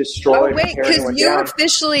to destroy. Oh wait, because you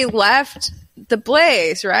officially left the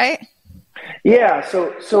Blaze, right? Yeah.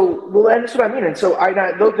 So that's what I mean. And so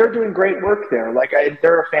they're doing great work there. Like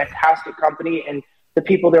they're a fantastic company, and the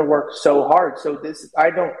people there work so hard. So I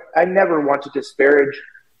never want to disparage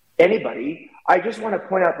anybody. I just want to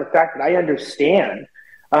point out the fact that I understand.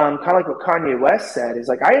 Kind of like what Kanye West said is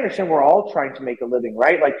like, I understand we're all trying to make a living,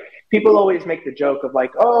 right? Like people always make the joke of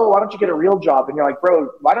like, oh, why don't you get a real job? And you're like, bro,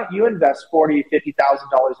 why don't you invest $40,000, $50,000 in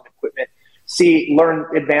equipment? Learn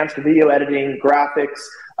advanced video editing, graphics,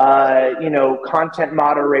 content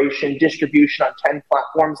moderation, distribution on 10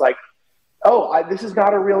 platforms. Like, this is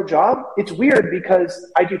not a real job. It's weird because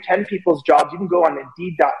I do 10 people's jobs. You can go on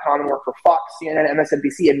Indeed.com and work for Fox, CNN,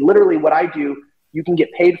 MSNBC, and literally what I do, you can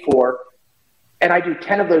get paid for. And I do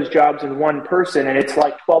 10 of those jobs in one person, and it's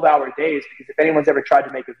like 12-hour days, because if anyone's ever tried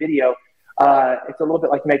to make a video, it's a little bit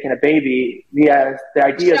like making a baby. Yeah, the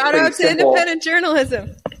idea is pretty simple. Shout out to independent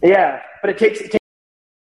journalism. Yeah, but it takes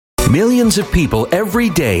Millions of people every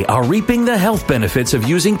day are reaping the health benefits of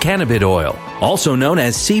using cannabis oil, also known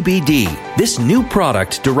as CBD. This new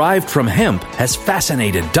product derived from hemp has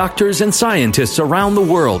fascinated doctors and scientists around the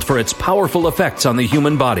world for its powerful effects on the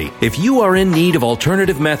human body. If you are in need of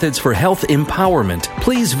alternative methods for health empowerment,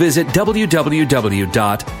 please visit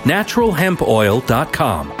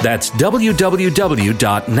www.naturalhempoil.com. That's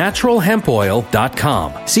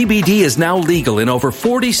www.naturalhempoil.com. CBD is now legal in over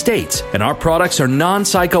 40 states, and our products are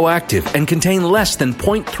non-psychoactive and contain less than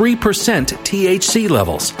 0.3% THC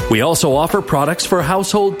levels. We also offer products for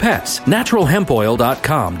household pets.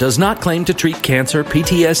 NaturalHempOil.com does not claim to treat cancer,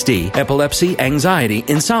 PTSD, epilepsy, anxiety,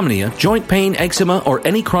 insomnia, joint pain, eczema, or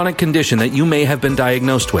any chronic condition that you may have been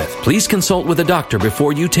diagnosed with. Please consult with a doctor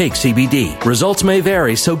before you take CBD. Results may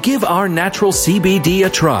vary, so give our natural CBD a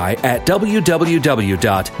try at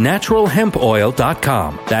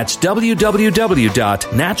www.naturalhempoil.com. That's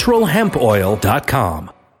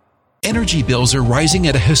www.naturalhempoil.com. Energy bills are rising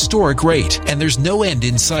at a historic rate, and there's no end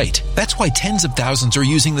in sight. That's why tens of thousands are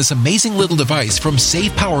using this amazing little device from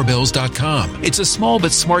SavePowerBills.com. It's a small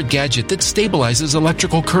but smart gadget that stabilizes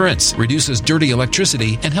electrical currents, reduces dirty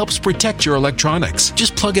electricity, and helps protect your electronics.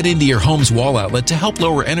 Just plug it into your home's wall outlet to help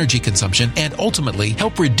lower energy consumption and ultimately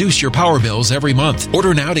help reduce your power bills every month.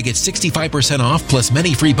 Order now to get 65% off plus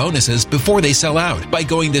many free bonuses before they sell out by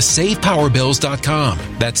going to SavePowerBills.com.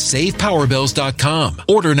 That's SavePowerBills.com.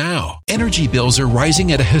 Order now. Energy bills are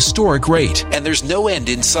rising at a historic rate, and there's no end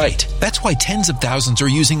in sight. That's why tens of thousands are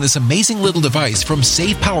using this amazing little device from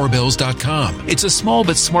SavePowerBills.com. It's a small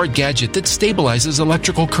but smart gadget that stabilizes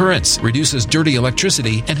electrical currents, reduces dirty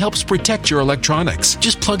electricity, and helps protect your electronics.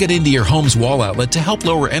 Just plug it into your home's wall outlet to help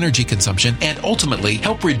lower energy consumption and ultimately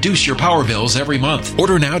help reduce your power bills every month.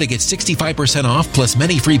 Order now to get 65% off plus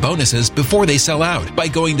many free bonuses before they sell out by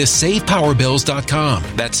going to SavePowerBills.com.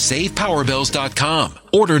 That's SavePowerBills.com.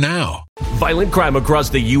 Order now. Violent crime across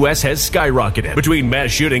the U.S. has skyrocketed. Between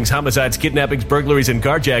mass shootings, homicides, kidnappings, burglaries, and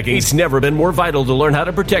carjackings, it's never been more vital to learn how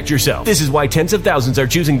to protect yourself. This is why tens of thousands are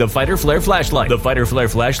choosing the Fighter Flare flashlight. The Fighter Flare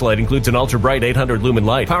flashlight includes an ultra-bright 800 lumen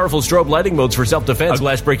light, powerful strobe lighting modes for self-defense, a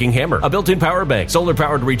glass-breaking hammer, a built-in power bank,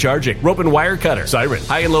 solar-powered recharging, rope and wire cutter, siren,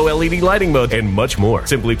 high and low LED lighting modes, and much more.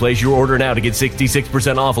 Simply place your order now to get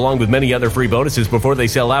 66% off along with many other free bonuses before they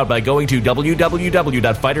sell out by going to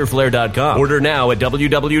www.fighterflare.com. Order now at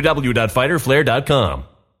www.fighterflare.com.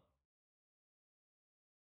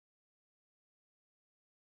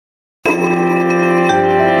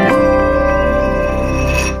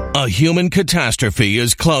 A human catastrophe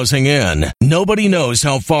is closing in. Nobody knows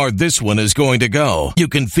how far this one is going to go. You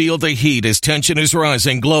can feel the heat as tension is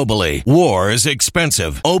rising globally. War is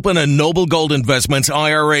expensive. Open a Noble Gold Investments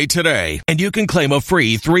IRA today, and you can claim a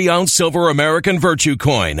free 3-ounce silver American Virtue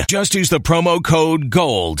coin. Just use the promo code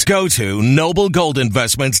GOLD. Go to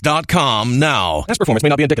noblegoldinvestments.com now. Past performance may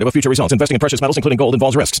not be indicative of future results. Investing in precious metals, including gold,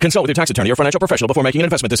 involves risks. Consult with your tax attorney or financial professional before making an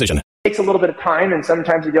investment decision. It takes a little bit of time, and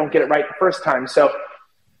sometimes you don't get it right the first time. So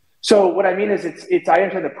what I mean is it's I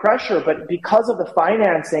enter the pressure, but because of the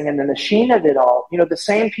financing and the machine of it all, the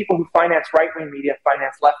same people who finance right-wing media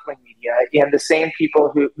finance left-wing media, and the same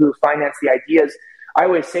people who finance the ideas. I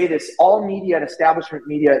always say this, all media and establishment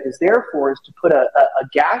media is there for is to put a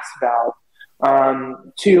gas valve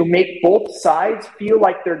to make both sides feel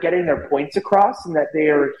like they're getting their points across and that they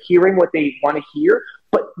are hearing what they want to hear,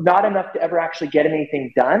 but not enough to ever actually get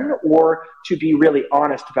anything done or to be really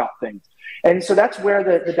honest about things. And so that's where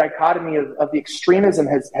the dichotomy of the extremism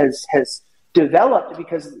has developed,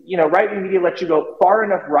 because, right-wing media lets you go far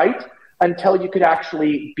enough right until you could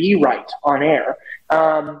actually be right on air.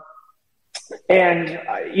 The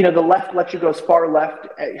left lets you go as far left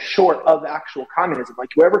short of actual communism. Like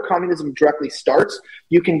wherever communism directly starts,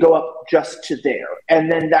 you can go up just to there.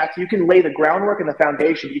 And then you can lay the groundwork and the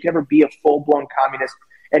foundation. You can never be a full-blown communist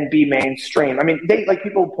and be mainstream. I mean,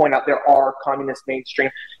 people point out there are communist mainstream.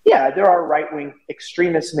 Yeah, there are right-wing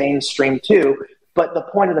extremist mainstream too. But the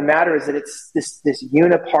point of the matter is that it's this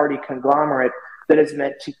uniparty conglomerate that is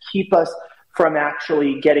meant to keep us from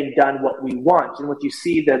actually getting done what we want. And what you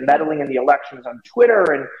see, the meddling in the elections on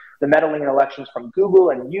Twitter and the meddling in elections from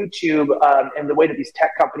Google and YouTube, and the way that these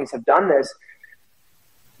tech companies have done this,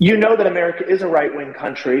 that America is a right-wing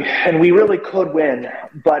country, and we really could win.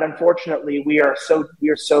 But unfortunately, we are so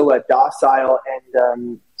docile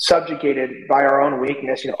and subjugated by our own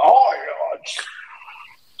weakness.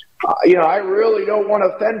 I really don't want to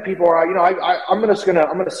offend people. I'm gonna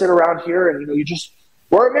sit around here and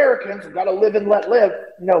we're Americans. We've got to live and let live.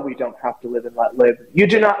 No, we don't have to live and let live. You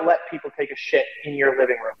do not let people take a shit in your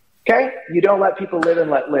living room. Okay? You don't let people live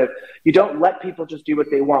and let live. You don't let people just do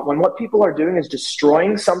what they want. When what people are doing is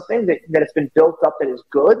destroying something that has been built up that is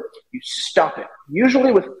good, you stop it.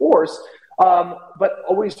 Usually with force, but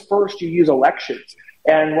always first you use elections.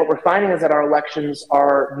 And what we're finding is that our elections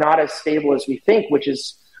are not as stable as we think, which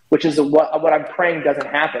is what I'm praying doesn't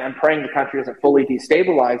happen. I'm praying the country isn't fully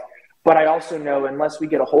destabilized. But I also know unless we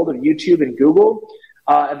get a hold of YouTube and Google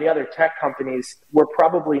and the other tech companies, we're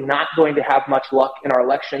probably not going to have much luck in our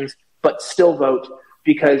elections, but still vote,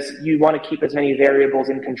 because you want to keep as many variables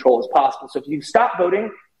in control as possible. So if you stop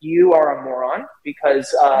voting, you are a moron,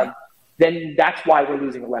 because then that's why we're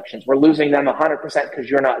losing elections. We're losing them 100% because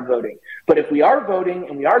you're not voting. But if we are voting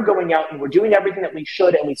and we are going out and we're doing everything that we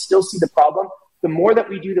should and we still see the problem, the more that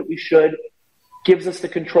we do that we should gives us the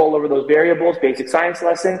control over those variables, basic science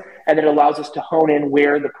lesson, and it allows us to hone in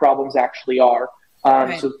where the problems actually are.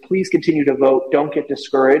 Right. So please continue to vote. Don't get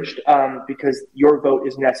discouraged, because your vote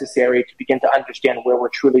is necessary to begin to understand where we're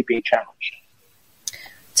truly being challenged.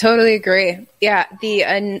 Totally agree. Yeah,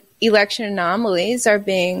 the election anomalies are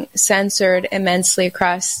being censored immensely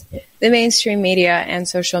across the mainstream media and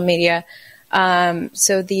social media.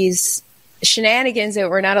 So these shenanigans that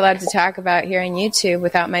we're not allowed to talk about here on YouTube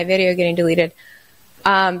without my video getting deleted,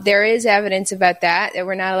 there is evidence about that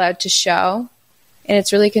we're not allowed to show, and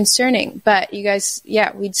it's really concerning. But you guys,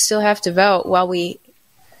 we'd still have to vote while we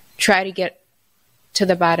try to get to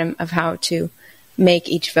the bottom of how to make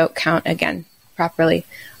each vote count again properly.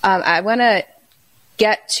 I want to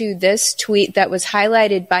get to this tweet that was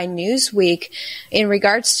highlighted by Newsweek in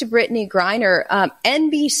regards to Brittney Griner.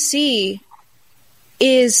 NBC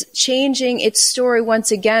is changing its story once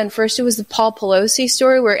again. First, it was the Paul Pelosi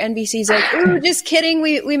story where NBC's like, "Ooh, just kidding,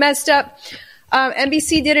 we messed up."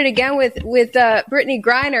 NBC did it again with Brittney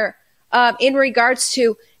Griner in regards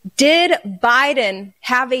to, did Biden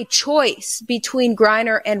have a choice between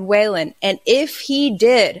Griner and Whelan? And if he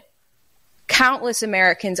did, countless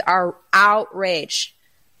Americans are outraged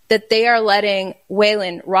that they are letting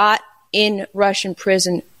Whelan rot in Russian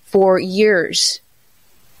prison for years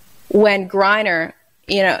when Griner,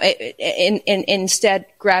 instead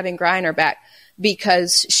grabbing Griner back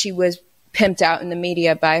because she was pimped out in the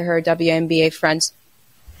media by her WNBA friends.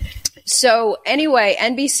 So anyway,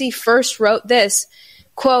 NBC first wrote this,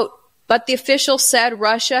 quote, "But the official said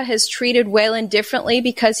Russia has treated Whelan differently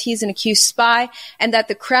because he's an accused spy, and that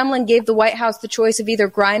the Kremlin gave the White House the choice of either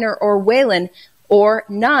Griner or Whelan or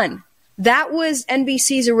none." That was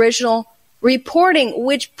NBC's original reporting,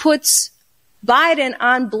 which puts Biden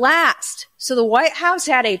on blast. So the White House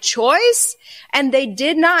had a choice, and they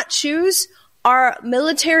did not choose our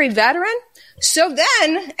military veteran. So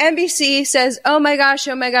then NBC says, oh my gosh,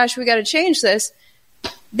 we got to change this.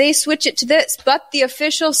 They switch it to this. But the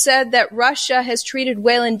official said that Russia has treated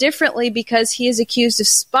Whelan differently because he is accused of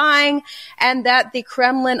spying, and that the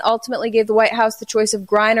Kremlin ultimately gave the White House the choice of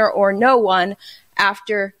Griner or no one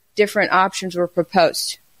after different options were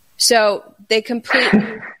proposed. So they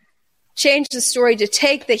completely changed the story to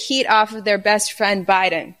take the heat off of their best friend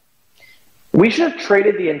Biden. We should have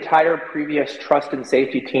traded the entire previous trust and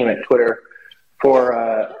safety team at Twitter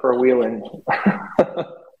for Whelan.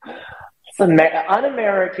 Some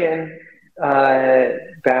un-American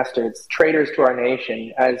bastards, traitors to our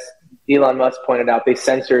nation. As Elon Musk pointed out, they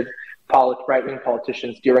censored right-wing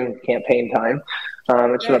politicians during campaign time. I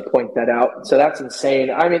just want to point that out. So that's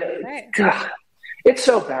insane. I mean, God, it's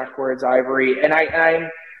so backwards, Ivory. And I'm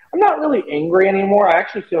not really angry anymore. I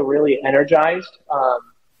actually feel really energized.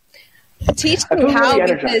 Teach me how,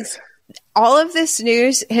 really, because all of this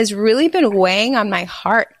news has really been weighing on my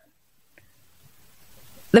heart.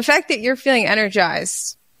 The fact that you're feeling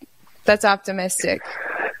energized, that's optimistic.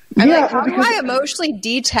 I'm like, how do I emotionally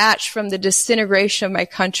detach from the disintegration of my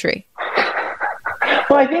country?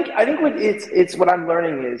 Well, I think it's what I'm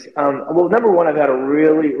learning is, well, number one, I've had a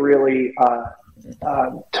really, really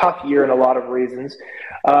tough year in a lot of reasons.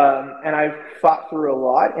 And I've fought through a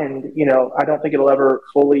lot, and, I don't think it'll ever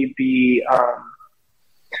fully be,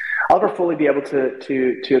 I'll ever fully be able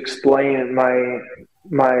to explain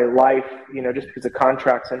my life, just because of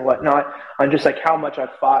contracts and whatnot, on just like how much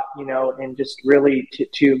I've fought, and just really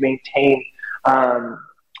to maintain,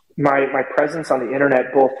 my presence on the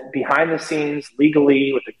internet, both behind the scenes,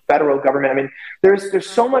 legally, with the federal government. I mean, there's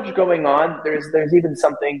so much going on. There's even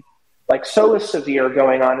something like so severe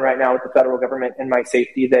going on right now with the federal government and my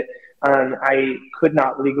safety that I could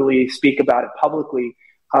not legally speak about it publicly.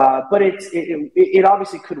 But it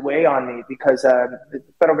obviously could weigh on me because the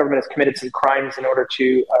federal government has committed some crimes in order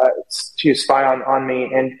to spy on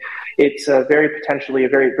me, and it's potentially a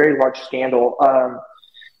very, very large scandal.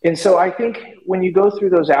 And so I think when you go through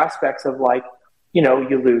those aspects of like, you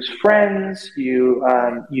lose friends, you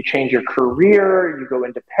change your career, you go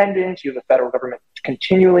independent, you have the federal government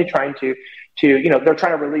continually trying to they're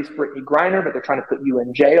trying to release Brittney Griner, but they're trying to put you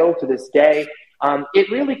in jail to this day. It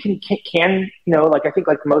really can I think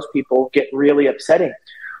like most people, get really upsetting.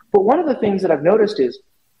 But one of the things that I've noticed is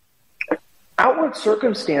outward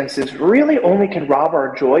circumstances really only can rob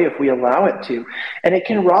our joy if we allow it to, and it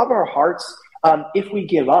can rob our hearts if we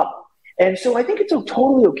give up. And so I think it's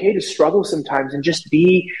totally okay to struggle sometimes and just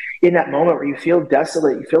be in that moment where you feel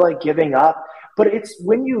desolate, you feel like giving up. But it's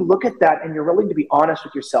when you look at that and you're willing to be honest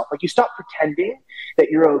with yourself, like you stop pretending that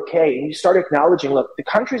you're okay and you start acknowledging, look, the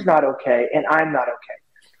country's not okay and I'm not okay.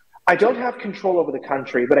 I don't have control over the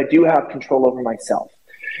country, but I do have control over myself.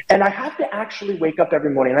 And I have to actually wake up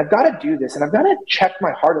every morning, and I've got to do this, and I've got to check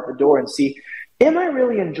my heart at the door and see, am I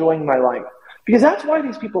really enjoying my life? Because that's why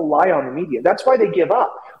these people lie on the media. That's why they give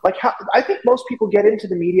up. I think most people get into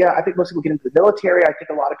the media. I think most people get into the military. I think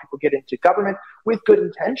a lot of people get into government with good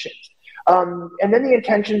intentions. And then the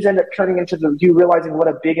intentions end up turning into you realizing what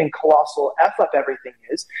a big and colossal F up everything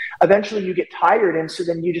is. Eventually you get tired, and so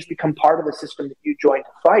then you just become part of the system that you joined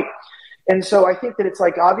to fight. And so I think that it's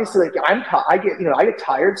like, obviously, like I get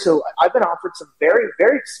tired. So I've been offered some very,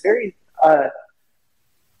 very, very,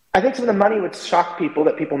 I think some of the money would shock people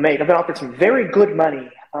that people make. I've been offered some very good money,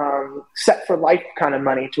 set for life kind of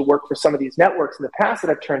money to work for some of these networks in the past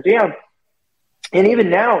that I've turned down. And even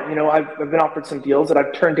now, I've been offered some deals that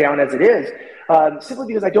I've turned down as it is, simply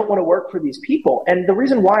because I don't want to work for these people. And the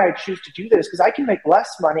reason why I choose to do that is because I can make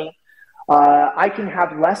less money. I can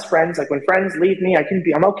have less friends. Like when friends leave me,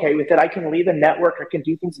 I'm okay with it. I can leave a network. I can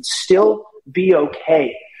do things and still be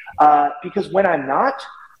okay. Because when I'm not,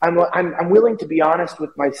 I'm willing to be honest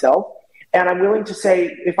with myself, and I'm willing to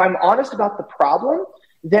say, if I'm honest about the problem,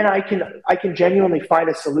 then I can genuinely find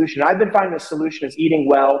a solution. I've been finding a solution as eating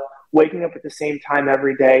well, waking up at the same time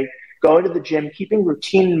every day, going to the gym, keeping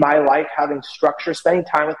routine in my life, having structure, spending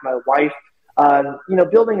time with my wife,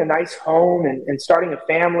 building a nice home and starting a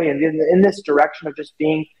family, and in this direction of just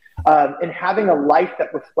being and having a life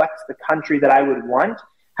that reflects the country that I would want,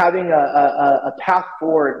 having a path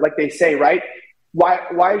forward, like they say, right?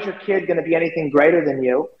 Why is your kid going to be anything greater than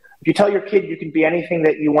you? If you tell your kid you can be anything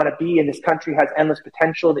that you want to be, and this country has endless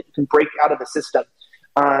potential, that you can break out of the system,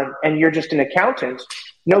 and you're just an accountant,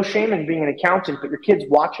 no shame in being an accountant, but your kid's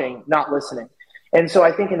watching, not listening. And so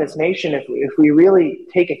I think in this nation, if we really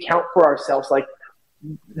take account for ourselves, like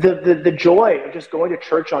the joy of just going to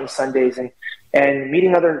church on Sundays and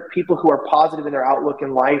meeting other people who are positive in their outlook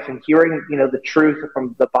in life, and hearing, the truth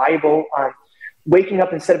from the Bible, waking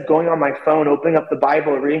up instead of going on my phone, opening up the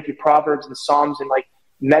Bible and reading through Proverbs and Psalms and like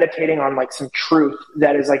meditating on like some truth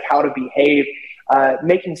that is like how to behave,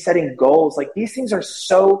 setting goals. Like these things are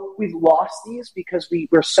we've lost these because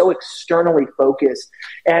we're so externally focused.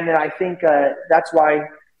 And I think that's why,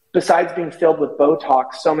 besides being filled with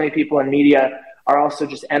Botox, so many people in media are also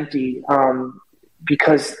just empty,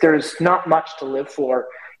 because there's not much to live for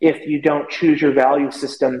if you don't choose your value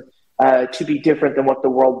system to be different than what the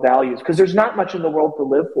world values, because there's not much in the world to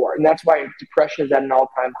live for. And that's why depression is at an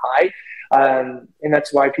all-time high. And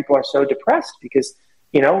that's why people are so depressed, because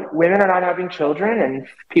women are not having children and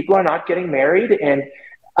people are not getting married. And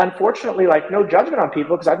unfortunately, like, no judgment on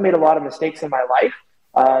people, because I've made a lot of mistakes in my life.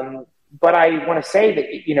 But I want to say that,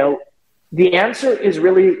 the answer is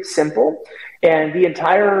really simple, and the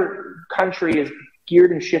entire country is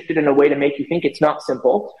geared and shifted in a way to make you think it's not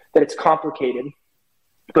simple, that it's complicated.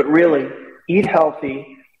 But really, eat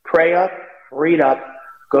healthy, pray up, read up,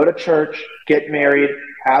 go to church, get married,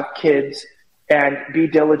 have kids, and be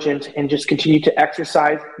diligent, and just continue to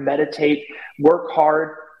exercise, meditate, work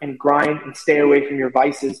hard, and grind, and stay away from your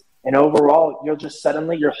vices. And overall, you'll just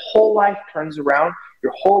suddenly, your whole life turns around.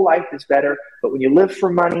 Your whole life is better. But when you live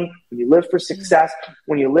for money, when you live for success,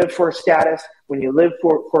 when you live for status, when you live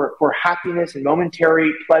for happiness and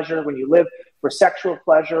momentary pleasure, when you live for sexual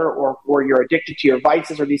pleasure, or you're addicted to your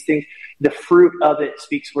vices or these things, the fruit of it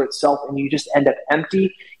speaks for itself, and you just end up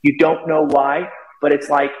empty. You don't know why, but it's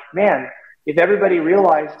like, man, if everybody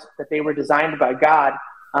realized that they were designed by God,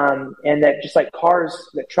 and that just like cars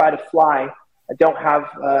that try to fly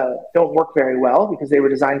don't work very well because they were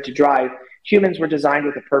designed to drive, humans were designed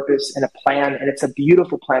with a purpose and a plan, and it's a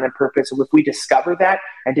beautiful plan and purpose. And if we discover that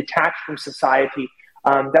and detach from society,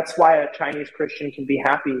 that's why a Chinese Christian can be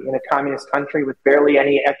happy in a communist country with barely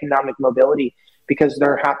any economic mobility, because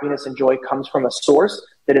their happiness and joy comes from a source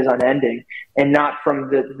that is unending and not from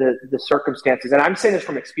the circumstances. And I'm saying this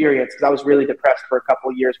from experience, because I was really depressed for a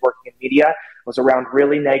couple of years working in media. I was around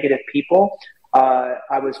really negative people.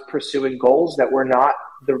 I was pursuing goals that were not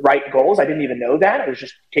the right goals. I didn't even know that. I was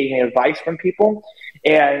just taking advice from people.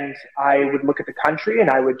 And I would look at the country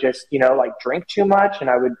and I would just, drink too much, and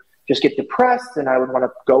I would just get depressed, and I would want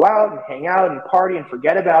to go out and hang out and party and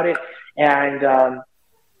forget about it. And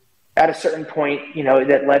at a certain point,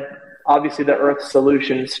 that led, obviously, the Earth's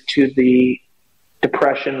solutions to the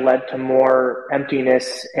depression led to more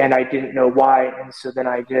emptiness, and I didn't know why. And so then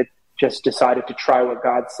I just decided to try what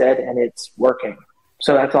God said, and it's working.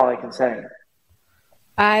 So that's all I can say.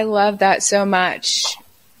 I love that so much.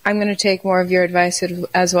 I'm going to take more of your advice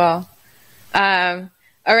as well.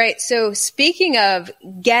 All right. So speaking of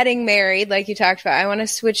getting married, like you talked about, I want to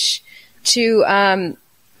switch to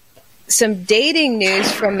some dating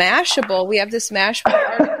news from Mashable. We have this Mashable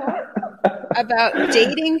article about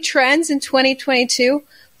dating trends in 2022.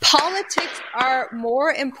 Politics are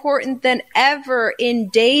more important than ever in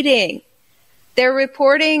dating. They're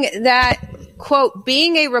reporting that, quote,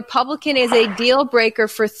 being a Republican is a deal breaker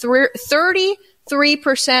for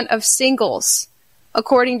 33% of singles,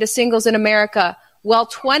 according to Singles in America. while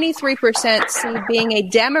 23% see being a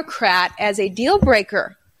Democrat as a deal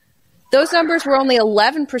breaker. Those numbers were only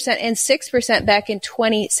 11% and 6% back in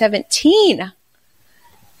 2017.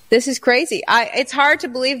 This is crazy. It's hard to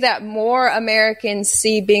believe that more Americans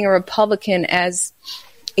see being a Republican as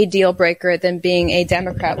a deal breaker than being a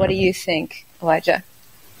Democrat. What do you think, Elijah?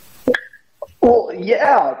 Well,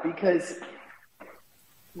 yeah, because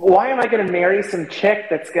why am I going to marry some chick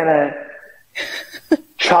that's going to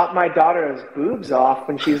chop my daughter's boobs off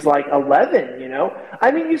when she's like 11, you know?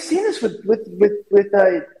 I mean, you've seen this with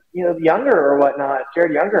Younger or whatnot,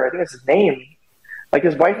 Jared Younger, I think that's his name. Like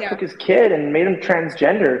his wife took his kid and made him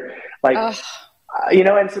transgender. Like,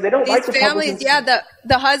 and so they don't like the families. Yeah,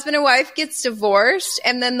 the husband and wife gets divorced,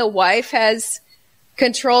 and then the wife has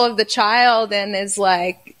control of the child and is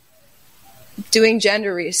like doing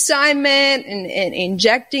gender reassignment and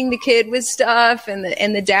injecting the kid with stuff, and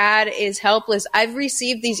the dad is helpless. I've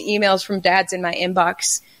received these emails from dads in my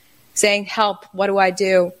inbox saying, "Help! What do I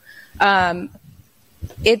do?"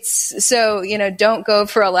 It's so, don't go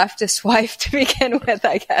for a leftist wife to begin with,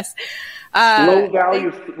 I guess. Low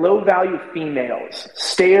value females.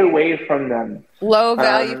 Stay away from them. Low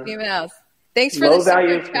value females. Thanks for the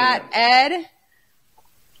super chat, Ed.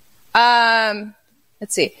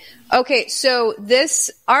 Let's see. Okay, so this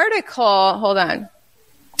article, hold on.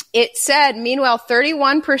 It said, meanwhile,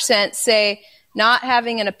 31% say not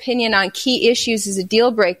having an opinion on key issues is a deal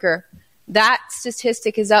breaker. That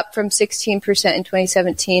statistic is up from 16% in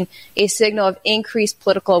 2017, a signal of increased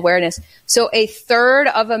political awareness. So a third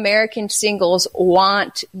of American singles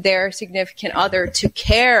want their significant other to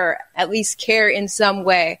care, at least care in some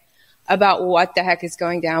way, about what the heck is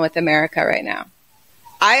going down with America right now.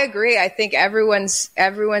 I agree. I think everyone's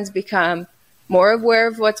become more aware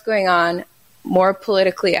of what's going on, more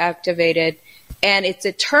politically activated, and it's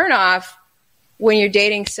a turnoff when you're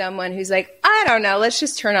dating someone who's like, I don't know, let's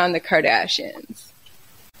just turn on the Kardashians.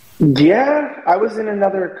 Yeah, I was in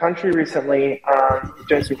another country recently,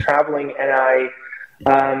 doing some traveling, and I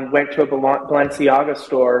went to a Balenciaga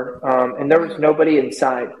store, and there was nobody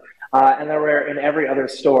inside, and there were in every other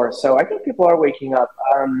store. So I think people are waking up.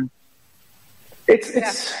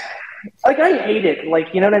 It's like, I hate it.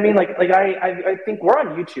 Like, you know what I mean? Like I think we're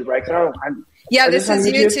on YouTube, right? This is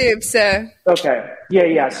YouTube, so. Okay.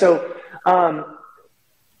 Yeah. So,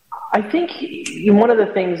 I think one of the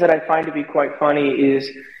things that I find to be quite funny is,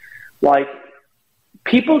 like,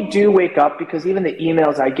 people do wake up because even the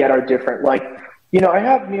emails I get are different. Like, I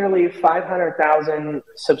have nearly 500,000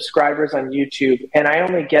 subscribers on YouTube, and I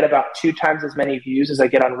only get about 2 times as many views as I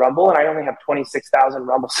get on Rumble, and I only have 26,000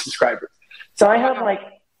 Rumble subscribers. So I have like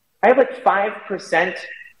 5%.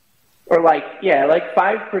 Or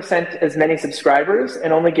 5% as many subscribers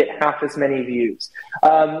and only get half as many views.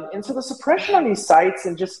 And so the suppression on these sites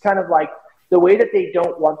and just kind of like the way that they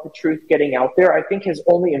don't want the truth getting out there, I think has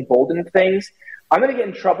only emboldened things. I'm going to get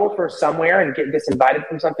in trouble for somewhere and get disinvited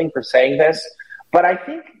from something for saying this. But I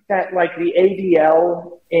think that like the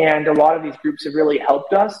ADL and a lot of these groups have really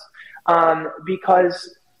helped us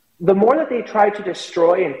because the more that they try to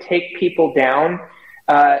destroy and take people down,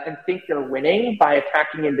 and think they're winning by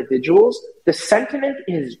attacking individuals, the sentiment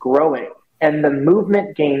is growing and the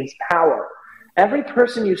movement gains power. Every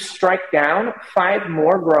person you strike down, 5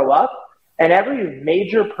 more grow up, and every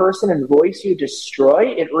major person and voice you destroy,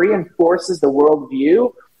 it reinforces the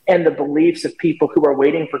worldview and the beliefs of people who are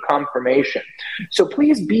waiting for confirmation. So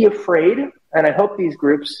please be afraid, and I hope these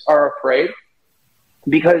groups are afraid,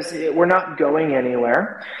 because we're not going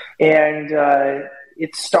anywhere. And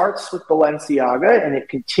it starts with Balenciaga and it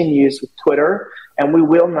continues with Twitter, and we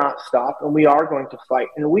will not stop, and we are going to fight,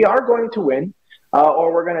 and we are going to win,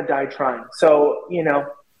 or we're going to die trying. So,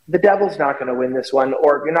 the devil's not going to win this one,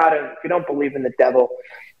 or if you don't believe in the devil,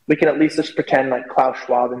 we can at least just pretend like Klaus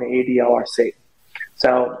Schwab and the ADL are Satan.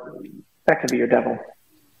 So that could be your devil.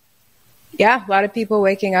 Yeah, a lot of people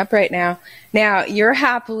waking up right now. Now, you're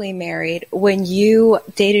happily married. When you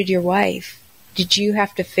dated your wife, did you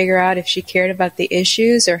have to figure out if she cared about the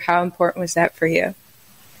issues, or how important was that for you?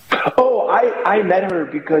 Oh, I met her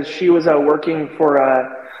because she was working for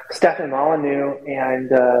Stefan Molyneux and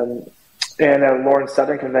Lawrence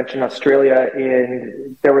Southern Convention, Australia,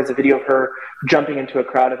 and there was a video of her jumping into a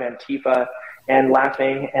crowd of Antifa and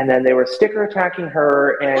laughing, and then they were sticker attacking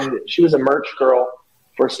her, and she was a merch girl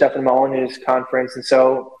for Stefan Molyneux's conference, and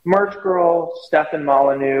so merch girl, Stefan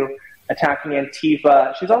Molyneux, attacking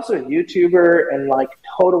Antifa. She's also a YouTuber and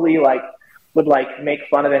totally would make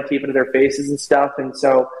fun of Antifa to their faces and stuff. And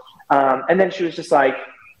so, and then she was like,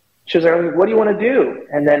 what do you want to do?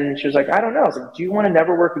 And then she was like, I don't know. I was like, do you want to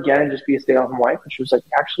never work again and just be a stay-at-home wife? And she was like,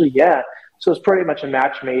 actually, yeah. So it was pretty much a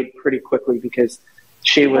match made pretty quickly because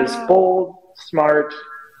she was bold, smart,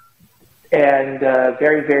 and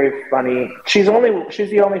very, very funny. She's the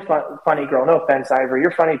only funny girl. No offense, Ivory.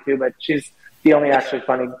 You're funny too, but she's the only actually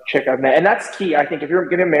funny chick I've met. And that's key. I think if you're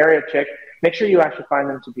going to marry a chick, make sure you actually find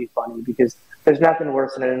them to be funny, because there's nothing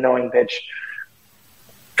worse than an annoying bitch.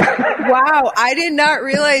 Wow, I did not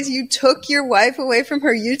realize you took your wife away from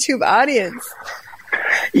her YouTube audience.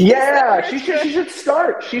 Yeah, she should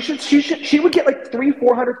start. She would get like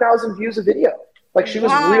 300,000-400,000 views a video. Like, she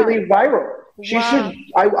was really viral. She should.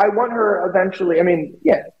 I want her eventually. I mean,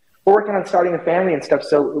 yeah, we're working on starting a family and stuff,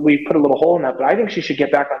 so we put a little hole in that. But I think she should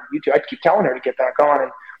get back on YouTube. I keep telling her to get back on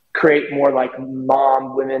and create more like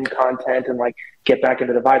mom women content and like get back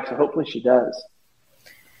into the vibe. So hopefully she does.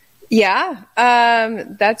 Yeah,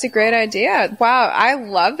 that's a great idea. Wow, I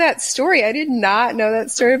love that story. I did not know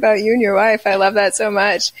that story about you and your wife. I love that so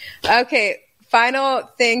much. Okay, final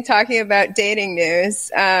thing, talking about dating news.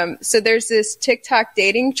 So there's this TikTok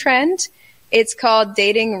dating trend. It's called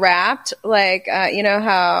Dating Wrapped, like, you know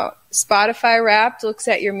how Spotify Wrapped looks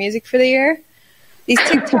at your music for the year? These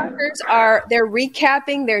TikTokers they're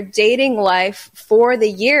recapping their dating life for the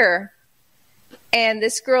year. And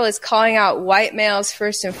this girl is calling out white males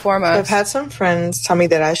first and foremost. I've had some friends tell me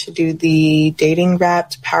that I should do the Dating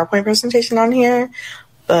Wrapped PowerPoint presentation on here,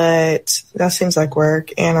 but that seems like work,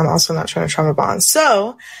 and I'm also not trying to trauma bond.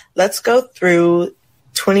 So let's go through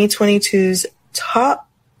 2022's top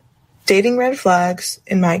dating red flags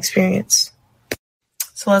in my experience.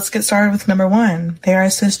 So let's get started with number 1. They are a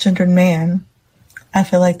cisgendered man. I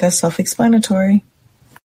feel like that's self-explanatory.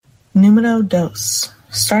 Numero dos.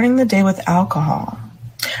 Starting the day with alcohol.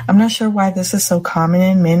 I'm not sure why this is so common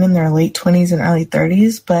in men in their late 20s and early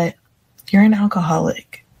 30s, but you're an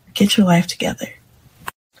alcoholic. Get your life together.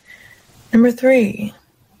 Number 3,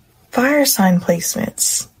 fire sign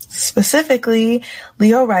placements. Specifically,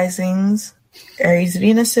 Leo risings, Aries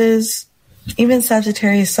Venuses, even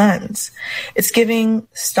Sagittarius suns. It's giving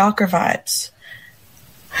stalker vibes.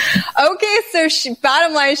 Okay, so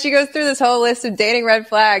bottom line, she goes through this whole list of dating red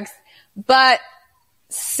flags, but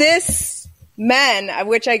cis men,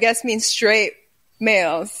 which I guess means straight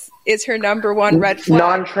males, is her number 1 red flag.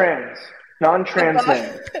 Non-trans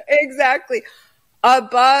men. Exactly.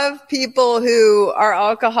 Above people who are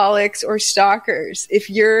alcoholics or stalkers. If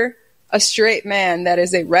you're a straight man, that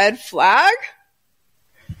is a red flag.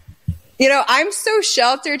 You know, I'm so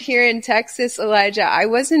sheltered here in Texas, Elijah. I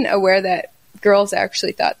wasn't aware that girls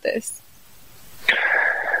actually thought this.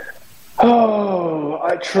 Oh,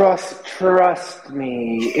 trust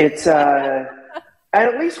me. It's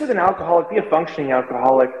at least with an alcoholic, be a functioning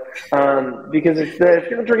alcoholic, because if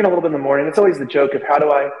you're drinking a little bit in the morning, it's always the joke of how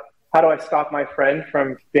do I stop my friend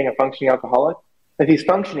from being a functioning alcoholic? If he's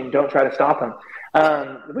functioning, don't try to stop him.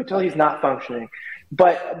 Wait till he's not functioning.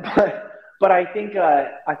 But I think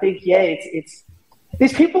yeah, it's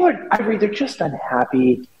these people they're just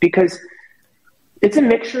unhappy because it's a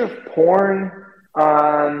mixture of porn.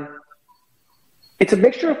 It's a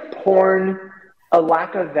mixture of porn, a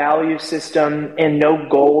lack of value system, and no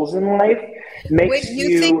goals in life. Wait,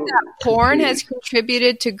 you think that porn has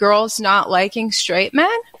contributed to girls not liking straight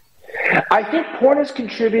men? I think porn has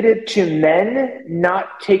contributed to men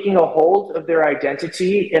not taking a hold of their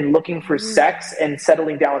identity and looking for sex and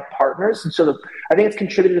settling down with partners. And so I think it's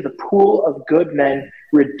contributed to the pool of good men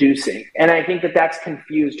reducing. And I think that that's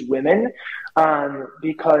confused women.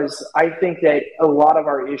 Because I think that a lot of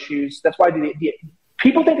our issues, that's why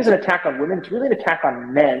people think it's an attack on women. It's really an attack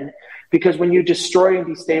on men, because when you destroy and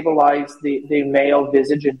destabilize the male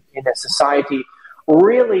visage in a society,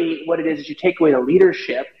 really what it is you take away the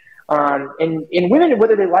leadership. And women,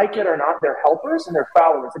 whether they like it or not, they're helpers and they're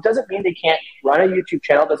followers. It doesn't mean they can't run a YouTube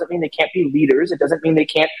channel. It doesn't mean they can't be leaders. It doesn't mean they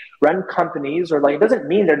can't run companies, or it doesn't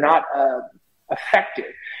mean they're not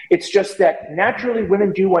effective. It's just that naturally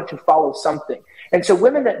women do want to follow something. And so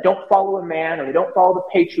women that don't follow a man or they don't follow the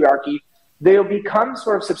patriarchy, they'll become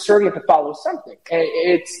sort of subservient to follow something. And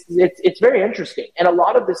it's very interesting. And a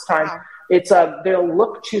lot of this time, they'll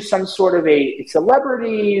look to some sort of a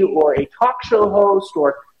celebrity or a talk show host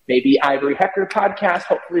or maybe Ivory Hecker podcast.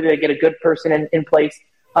 Hopefully they get a good person in place.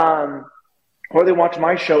 Or they watch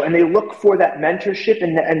my show and they look for that mentorship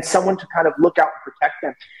and someone to kind of look out and protect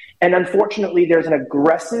them. And unfortunately, there's an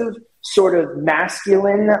aggressive sort of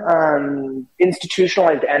masculine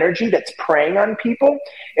institutionalized energy that's preying on people.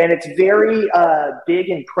 And it's very big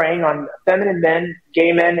in preying on feminine men,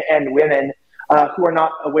 gay men, and women who are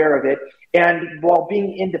not aware of it. And while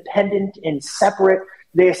being independent and separate,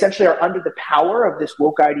 they essentially are under the power of this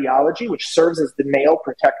woke ideology, which serves as the male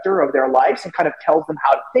protector of their lives and kind of tells them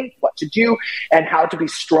how to think, what to do, and how to be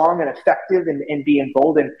strong and effective and be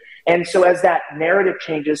emboldened. And so as that narrative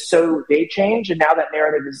changes, so they change. And now that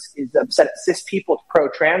narrative is upset at cis people, it's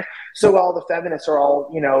pro-trans. So all the feminists are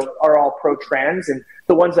all pro-trans, and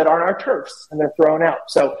the ones that aren't are TERFs, and they're thrown out.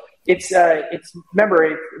 So it's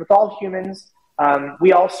remember, with all humans,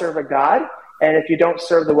 we all serve a God. And if you don't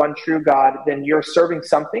serve the one true God, then you're serving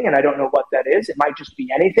something, and I don't know what that is. It might just be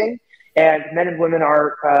anything. And men and women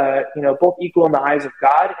are, both equal in the eyes of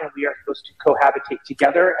God, and we are supposed to cohabitate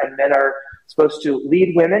together. And men are supposed to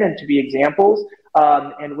lead women and to be examples,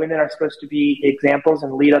 and women are supposed to be examples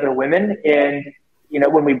and lead other women. And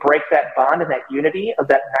when we break that bond and that unity of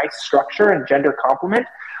that nice structure and gender complement,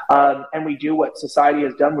 and we do what society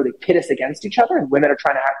has done, where they pit us against each other, and women are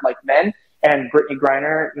trying to act like men, and Brittney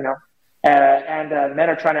Griner, and men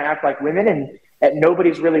are trying to act like women, and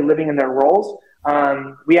nobody's really living in their roles.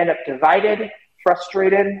 We end up divided,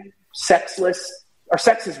 frustrated, sexless. Our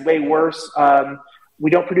sex is way worse. We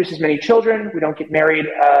don't produce as many children. We don't get married.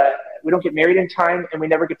 We don't get married in time, and we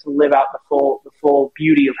never get to live out the full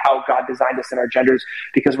beauty of how God designed us in our genders,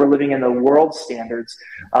 because we're living in the world standards,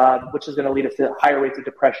 which is going to lead us to higher rates of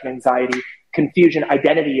depression, anxiety, confusion,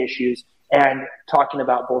 identity issues, and talking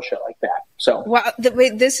about bullshit like that. So, well,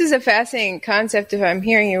 this is a fascinating concept, if I'm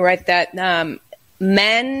hearing you right, that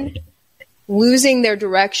men losing their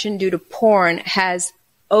direction due to porn has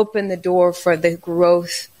opened the door for the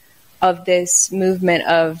growth of this movement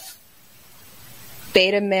of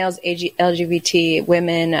beta males, LGBT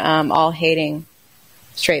women, all hating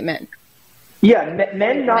straight men. Yeah,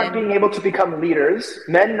 men not being able to become leaders,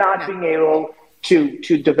 men not being able to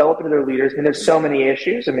develop into their leaders. I mean, there's so many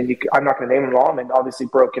issues. I mean, I'm not going to name them all. I mean, obviously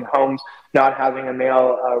broken homes, not having a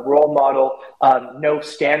male role model, no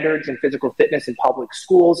standards in physical fitness in public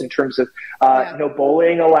schools in terms of no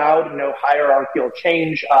bullying allowed, no hierarchical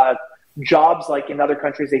change. Jobs like in other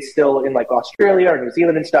countries, they still, in like Australia or New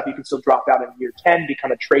Zealand and stuff, you can still drop out in year 10,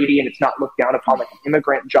 become a tradie, and it's not looked down upon like an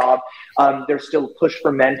immigrant job. There's still a push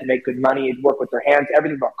for men to make good money and work with their hands.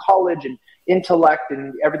 Everything about college and intellect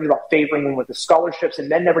and everything about favoring them with the scholarships, and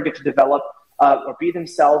men never get to develop or be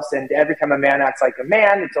themselves. And every time a man acts like a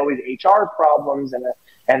man, it's always HR problems and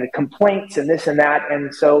the complaints and this and that.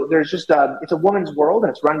 And so there's just it's a woman's world,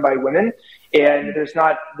 and it's run by women. And there's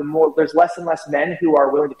less and less men who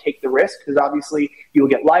are willing to take the risk, because obviously you will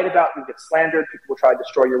get lied about, you'll get slandered, people will try to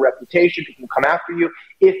destroy your reputation, people will come after you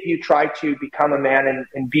if you try to become a man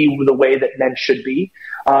and be the way that men should be.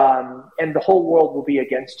 And the whole world will be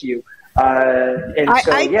against you. Porn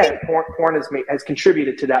has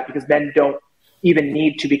contributed to that, because men don't even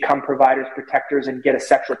need to become providers, protectors, and get a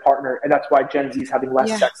sexual partner. And that's why Gen Z is having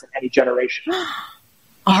less sex than any generation.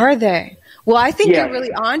 Are they? Well, I think you're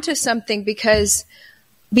really onto something, because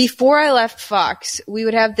before I left Fox, we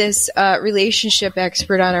would have this relationship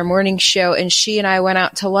expert on our morning show, and she and I went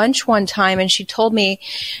out to lunch one time, and she told me,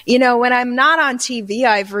 when I'm not on TV,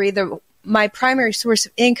 Ivory, my primary source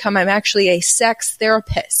of income, I'm actually a sex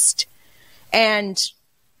therapist. And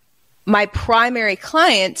my primary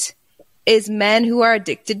client is men who are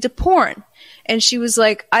addicted to porn. And she was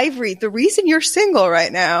like, Ivory, the reason you're single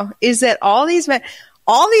right now is that all these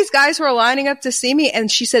guys who are lining up to see me,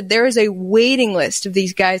 and she said there is a waiting list of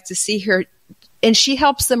these guys to see her, and she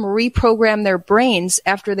helps them reprogram their brains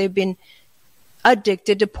after they've been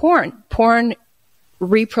addicted to porn. Porn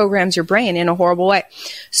reprograms your brain in a horrible way.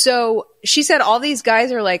 So she said all these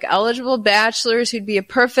guys are like eligible bachelors who'd be a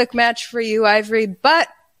perfect match for you, Ivory, but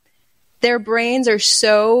their brains are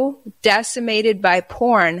so decimated by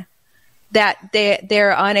porn that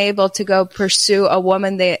they're unable to go pursue a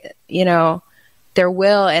woman. Their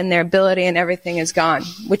will and their ability and everything is gone,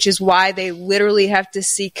 which is why they literally have to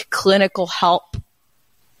seek clinical help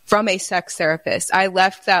from a sex therapist. I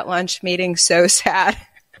left that lunch meeting so sad.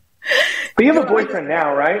 But you have a boyfriend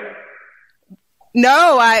now, right?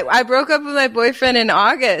 No, I broke up with my boyfriend in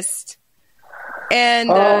August.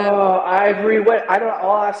 And Ivory,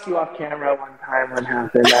 I'll ask you off camera one time what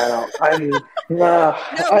happened.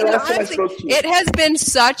 Honestly, it has been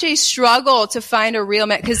such a struggle to find a real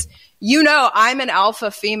man, because I'm an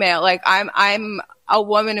alpha female. Like I'm a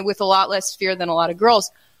woman with a lot less fear than a lot of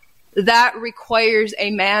girls. That requires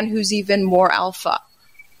a man who's even more alpha.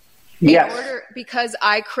 Because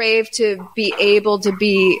I crave to be able to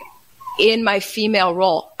be in my female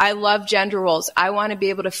role. I love gender roles. I want to be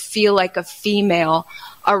able to feel like a female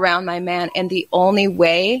around my man. And the only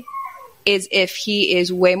way is if he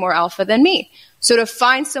is way more alpha than me. So to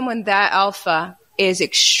find someone that alpha is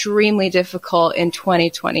extremely difficult in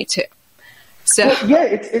 2022. So yeah,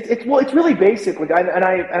 it's really basic. Like I've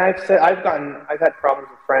had problems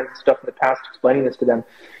with friends and stuff in the past explaining this to them.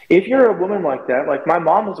 If you're a woman like that, like my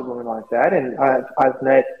mom was a woman like that, and I've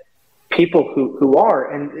met people who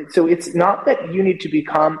are, and so it's not that you need to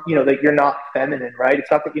become, that you're not feminine, right?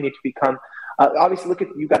 It's not that you need to become. Obviously, look at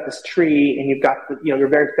you got this tree, and you've got you're a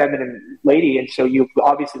very feminine lady, and so you're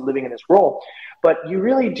obviously living in this role. But you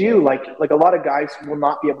really do like a lot of guys will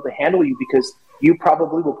not be able to handle you because you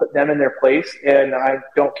probably will put them in their place. And I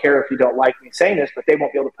don't care if you don't like me saying this, but they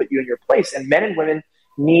won't be able to put you in your place. And men and women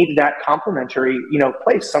need that complementary,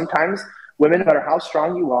 place. Sometimes women, no matter how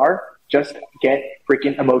strong you are, just get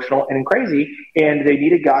freaking emotional and crazy, and they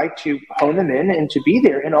need a guy to hone them in and to be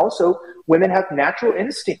there. And also, women have natural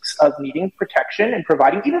instincts of needing protection and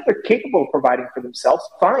providing, even if they're capable of providing for themselves,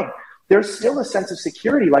 fine. There's still a sense of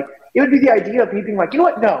security. Like, it would be the idea of me being like, you know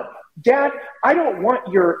what? No, Dad, I don't want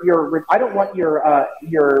your will. I don't want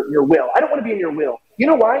to be in your will. You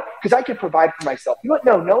know why? Because I can provide for myself. You know what?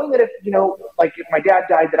 No, knowing that if my dad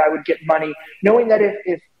died, that I would get money. Knowing that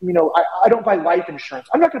if I don't buy life insurance.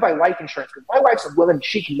 I'm not going to buy life insurance because my wife's a woman.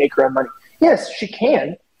 She can make her own money. Yes, she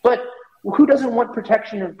can. But who doesn't want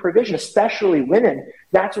protection and provision? Especially women.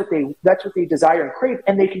 That's what they desire and crave,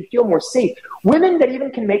 and they can feel more safe. Women that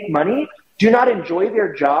even can make money do not enjoy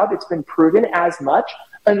their job. It's been proven as much.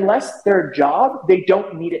 Unless their job, they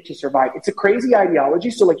don't need it to survive. It's a crazy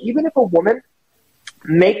ideology. So even if a woman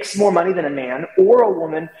makes more money than a man, or a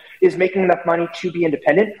woman is making enough money to be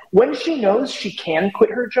independent, when she knows she can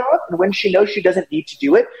quit her job and when she knows she doesn't need to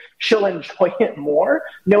do it, she'll enjoy it more,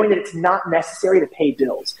 knowing that it's not necessary to pay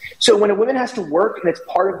bills. So when a woman has to work and it's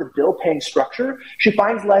part of the bill paying structure, she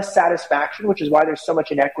finds less satisfaction, which is why there's so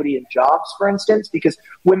much inequity in jobs, for instance, because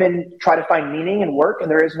women try to find meaning in work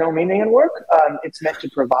and there is no meaning in work. It's meant to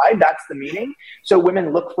provide. That's the meaning. So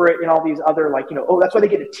women look for it in all these other, that's why they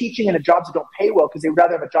get into teaching and jobs that don't pay well, because they would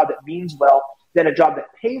rather have a job that means well than a job that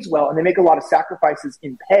pays well, and they make a lot of sacrifices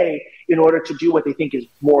in pay in order to do what they think is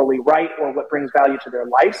morally right or what brings value to their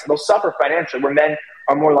life. So they'll suffer financially, where men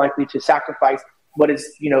are more likely to sacrifice what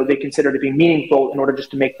is, they consider to be meaningful in order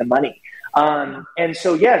just to make the money. And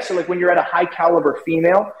so when you're at a high caliber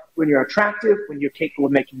female, when you're attractive, when you're capable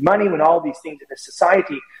of making money, when all these things in this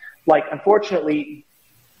society, unfortunately,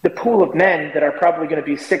 the pool of men that are probably going to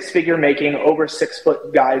be six-figure making, over 6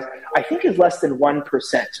 foot guys, I think is less than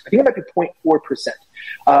 1%. I think it might be 0.4%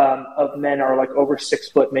 of men are over 6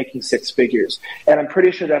 foot making six figures. And I'm pretty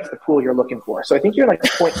sure that's the pool you're looking for. So I think you're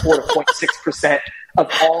 0.4 to 0.6%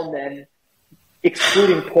 of all men,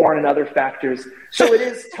 excluding porn and other factors. So it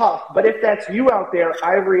is tough. But if that's you out there,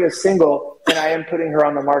 Ivory is single, and I am putting her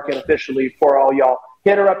on the market officially for all y'all.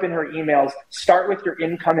 Hit her up in her emails. Start with your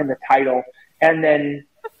income in the title, and then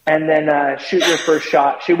shoot your first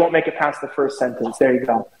shot. She won't make it past the first sentence. There you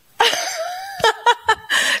go.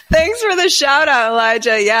 Thanks for the shout out,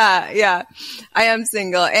 Elijah. Yeah. I am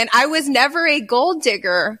single, and I was never a gold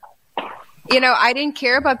digger. I didn't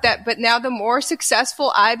care about that. But now the more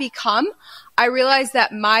successful I become, I realize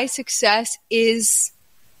that my success is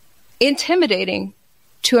intimidating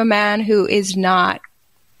to a man who is not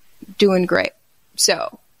doing great.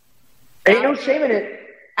 So ain't no shame in it.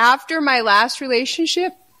 After my last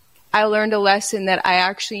relationship, I learned a lesson that I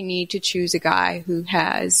actually need to choose a guy who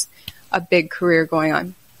has a big career going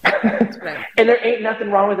on. And there ain't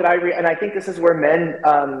nothing wrong with it, Ivory. And I think this is where men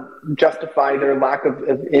justify their lack of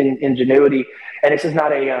ingenuity. And this is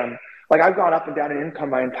not I've gone up and down in income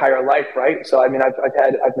my entire life, right? So I've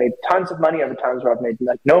made tons of money. Other times where I've made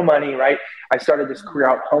no money, right? I started this career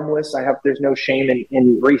out homeless. There's no shame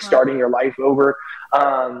in restarting your life over.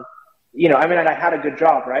 I had a good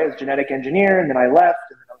job, right? I was a genetic engineer, and then I left,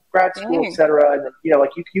 and then I was grad school, et cetera. And then,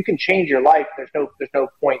 you can change your life. There's no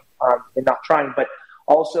point in not trying. But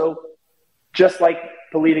also, just like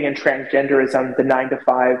believing in transgenderism, the 9 to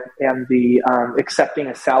 5 and the accepting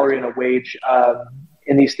a salary and a wage,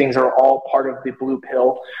 and these things are all part of the blue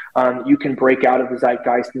pill. You can break out of the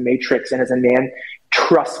zeitgeist and matrix. And as a man,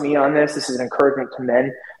 trust me on this. This is an encouragement to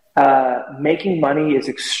men. Making money is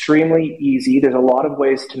extremely easy. There's a lot of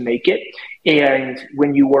ways to make it. And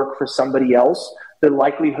when you work for somebody else, the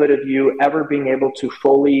likelihood of you ever being able to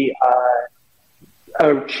fully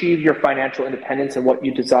achieve your financial independence and what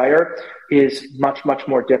you desire is much, much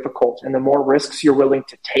more difficult. And the more risks you're willing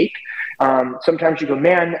to take, sometimes you go,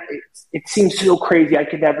 man, it seems so crazy. I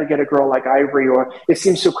could never get a girl like Ivory, or it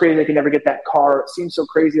seems so crazy I could never get that car. It seems so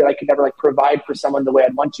crazy that I could never provide for someone the way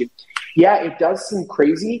I'd want to. Yeah, it does seem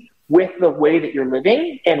crazy, with the way that you're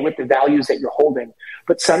living and with the values that you're holding.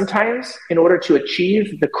 But sometimes in order to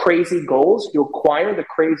achieve the crazy goals, you acquire the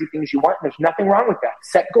crazy things you want. There's nothing wrong with that.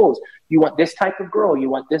 Set goals. You want this type of girl. You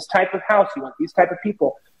want this type of house. You want these type of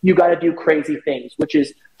people. You got to do crazy things, which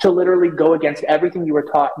is to literally go against everything you were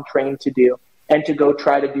taught and trained to do and to go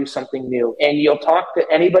try to do something new. And you'll talk to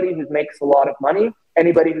anybody who makes a lot of money,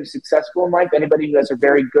 anybody who's successful in life, anybody who has a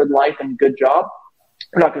very good life and good job,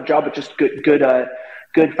 or not good job, but just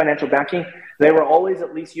good financial backing. They were always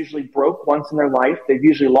at least usually broke once in their life. They've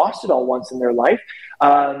usually lost it all once in their life.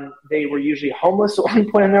 They were usually homeless at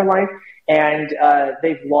one point in their life, and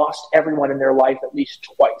they've lost everyone in their life at least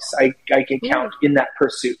twice. I can count in that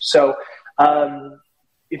pursuit. So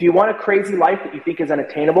if you want a crazy life that you think is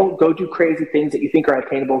unattainable, go do crazy things that you think are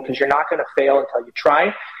unattainable, because you're not going to fail until you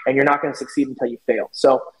try, and you're not going to succeed until you fail.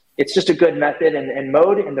 So it's just a good method and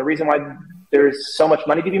mode. And the reason why there's so much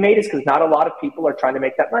money to be made is because not a lot of people are trying to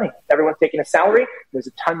make that money. Everyone's taking a salary. There's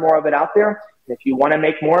a ton more of it out there. And if you want to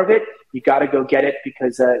make more of it, you got to go get it,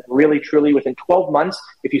 because really, truly, within 12 months,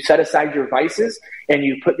 if you set aside your vices and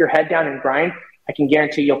you put your head down and grind, I can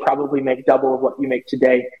guarantee you'll probably make double of what you make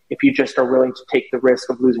today if you just are willing to take the risk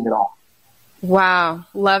of losing it all. Wow.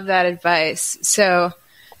 Love that advice. So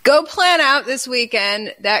go plan out this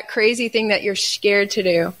weekend that crazy thing that you're scared to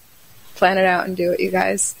do. Plan it out and do it, you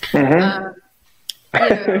guys. Mm-hmm.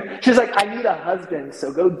 She's like, I need a husband,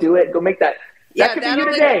 so go do it. Go make that. Yeah,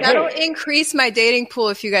 that'll increase my dating pool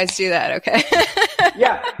if you guys do that, okay?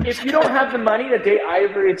 Yeah, if you don't have the money to date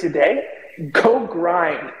Ivory today, go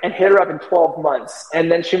grind and hit her up in 12 months. And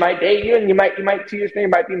then she might date you, and you might 2 years later, you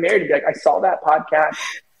might be married and be like, I saw that podcast,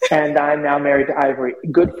 and I'm now married to Ivory.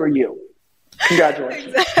 Good for you.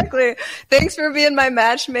 Congratulations. Exactly. Thanks for being my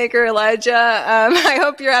matchmaker, Elijah. I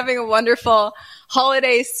hope you're having a wonderful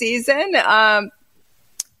holiday season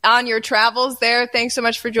on your travels there. Thanks so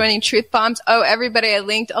much for joining Truth Bombs. Oh, everybody, I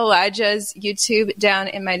linked Elijah's YouTube down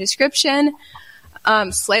in my description.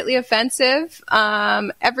 Slightly offensive.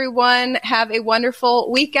 Everyone have a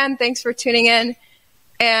wonderful weekend. Thanks for tuning in,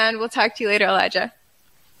 and we'll talk to you later, Elijah.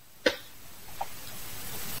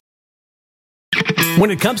 When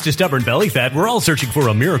it comes to stubborn belly fat, we're all searching for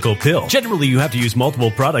a miracle pill. Generally, you have to use multiple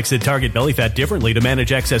products that target belly fat differently to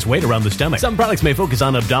manage excess weight around the stomach. Some products may focus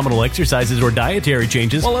on abdominal exercises or dietary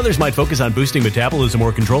changes, while others might focus on boosting metabolism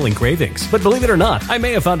or controlling cravings. But believe it or not, I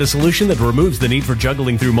may have found a solution that removes the need for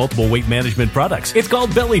juggling through multiple weight management products. It's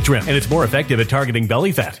called Belly Trim, and it's more effective at targeting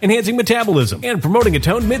belly fat, enhancing metabolism, and promoting a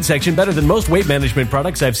toned midsection better than most weight management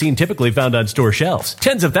products I've seen typically found on store shelves.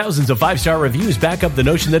 Tens of thousands of 5-star reviews back up the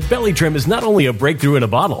notion that Belly Trim is not only a breakthrough in a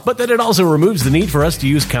bottle, but that it also removes the need for us to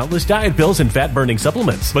use countless diet pills and fat-burning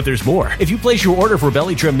supplements. But there's more. If you place your order for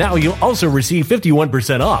Belly Trim now, you'll also receive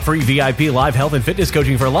 51% off, free VIP live health and fitness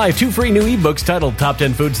coaching for life, 2 free new ebooks titled Top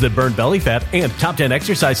 10 Foods That Burn Belly Fat and Top 10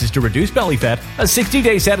 Exercises to Reduce Belly Fat, a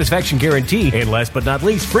 60-day satisfaction guarantee, and last but not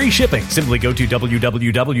least, free shipping. Simply go to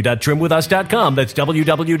www.trimwithus.com. That's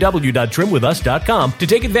www.trimwithus.com to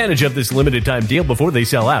take advantage of this limited time deal before they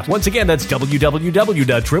sell out. Once again, that's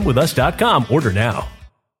www.trimwithus.com. Order now.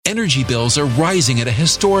 Energy bills are rising at a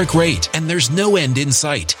historic rate, and there's no end in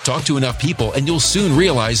sight. Talk to enough people, and you'll soon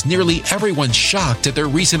realize nearly everyone's shocked at their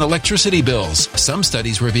recent electricity bills. Some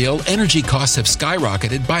studies reveal energy costs have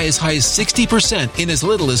skyrocketed by as high as 60% in as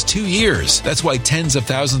little as 2 years. That's why tens of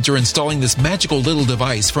thousands are installing this magical little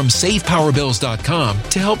device from SavePowerBills.com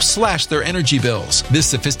to help slash their energy bills. This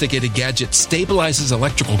sophisticated gadget stabilizes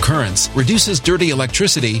electrical currents, reduces dirty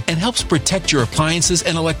electricity, and helps protect your appliances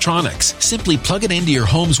and electronics. Simply plug it into your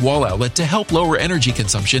home's wall outlet to help lower energy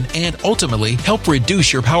consumption and ultimately help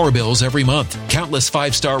reduce your power bills every month. Countless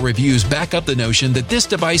 5-star reviews back up the notion that this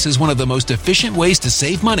device is one of the most efficient ways to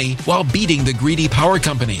save money while beating the greedy power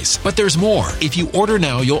companies. But there's more. If you order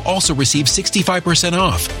now, you'll also receive 65%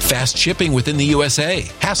 off, fast shipping within the USA,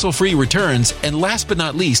 hassle-free returns, and last but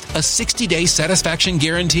not least, a 60-day satisfaction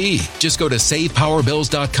guarantee. Just go to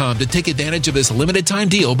SavePowerBills.com to take advantage of this limited time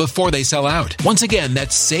deal before they sell out. Once again,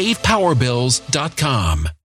 that's SavePowerBills.com.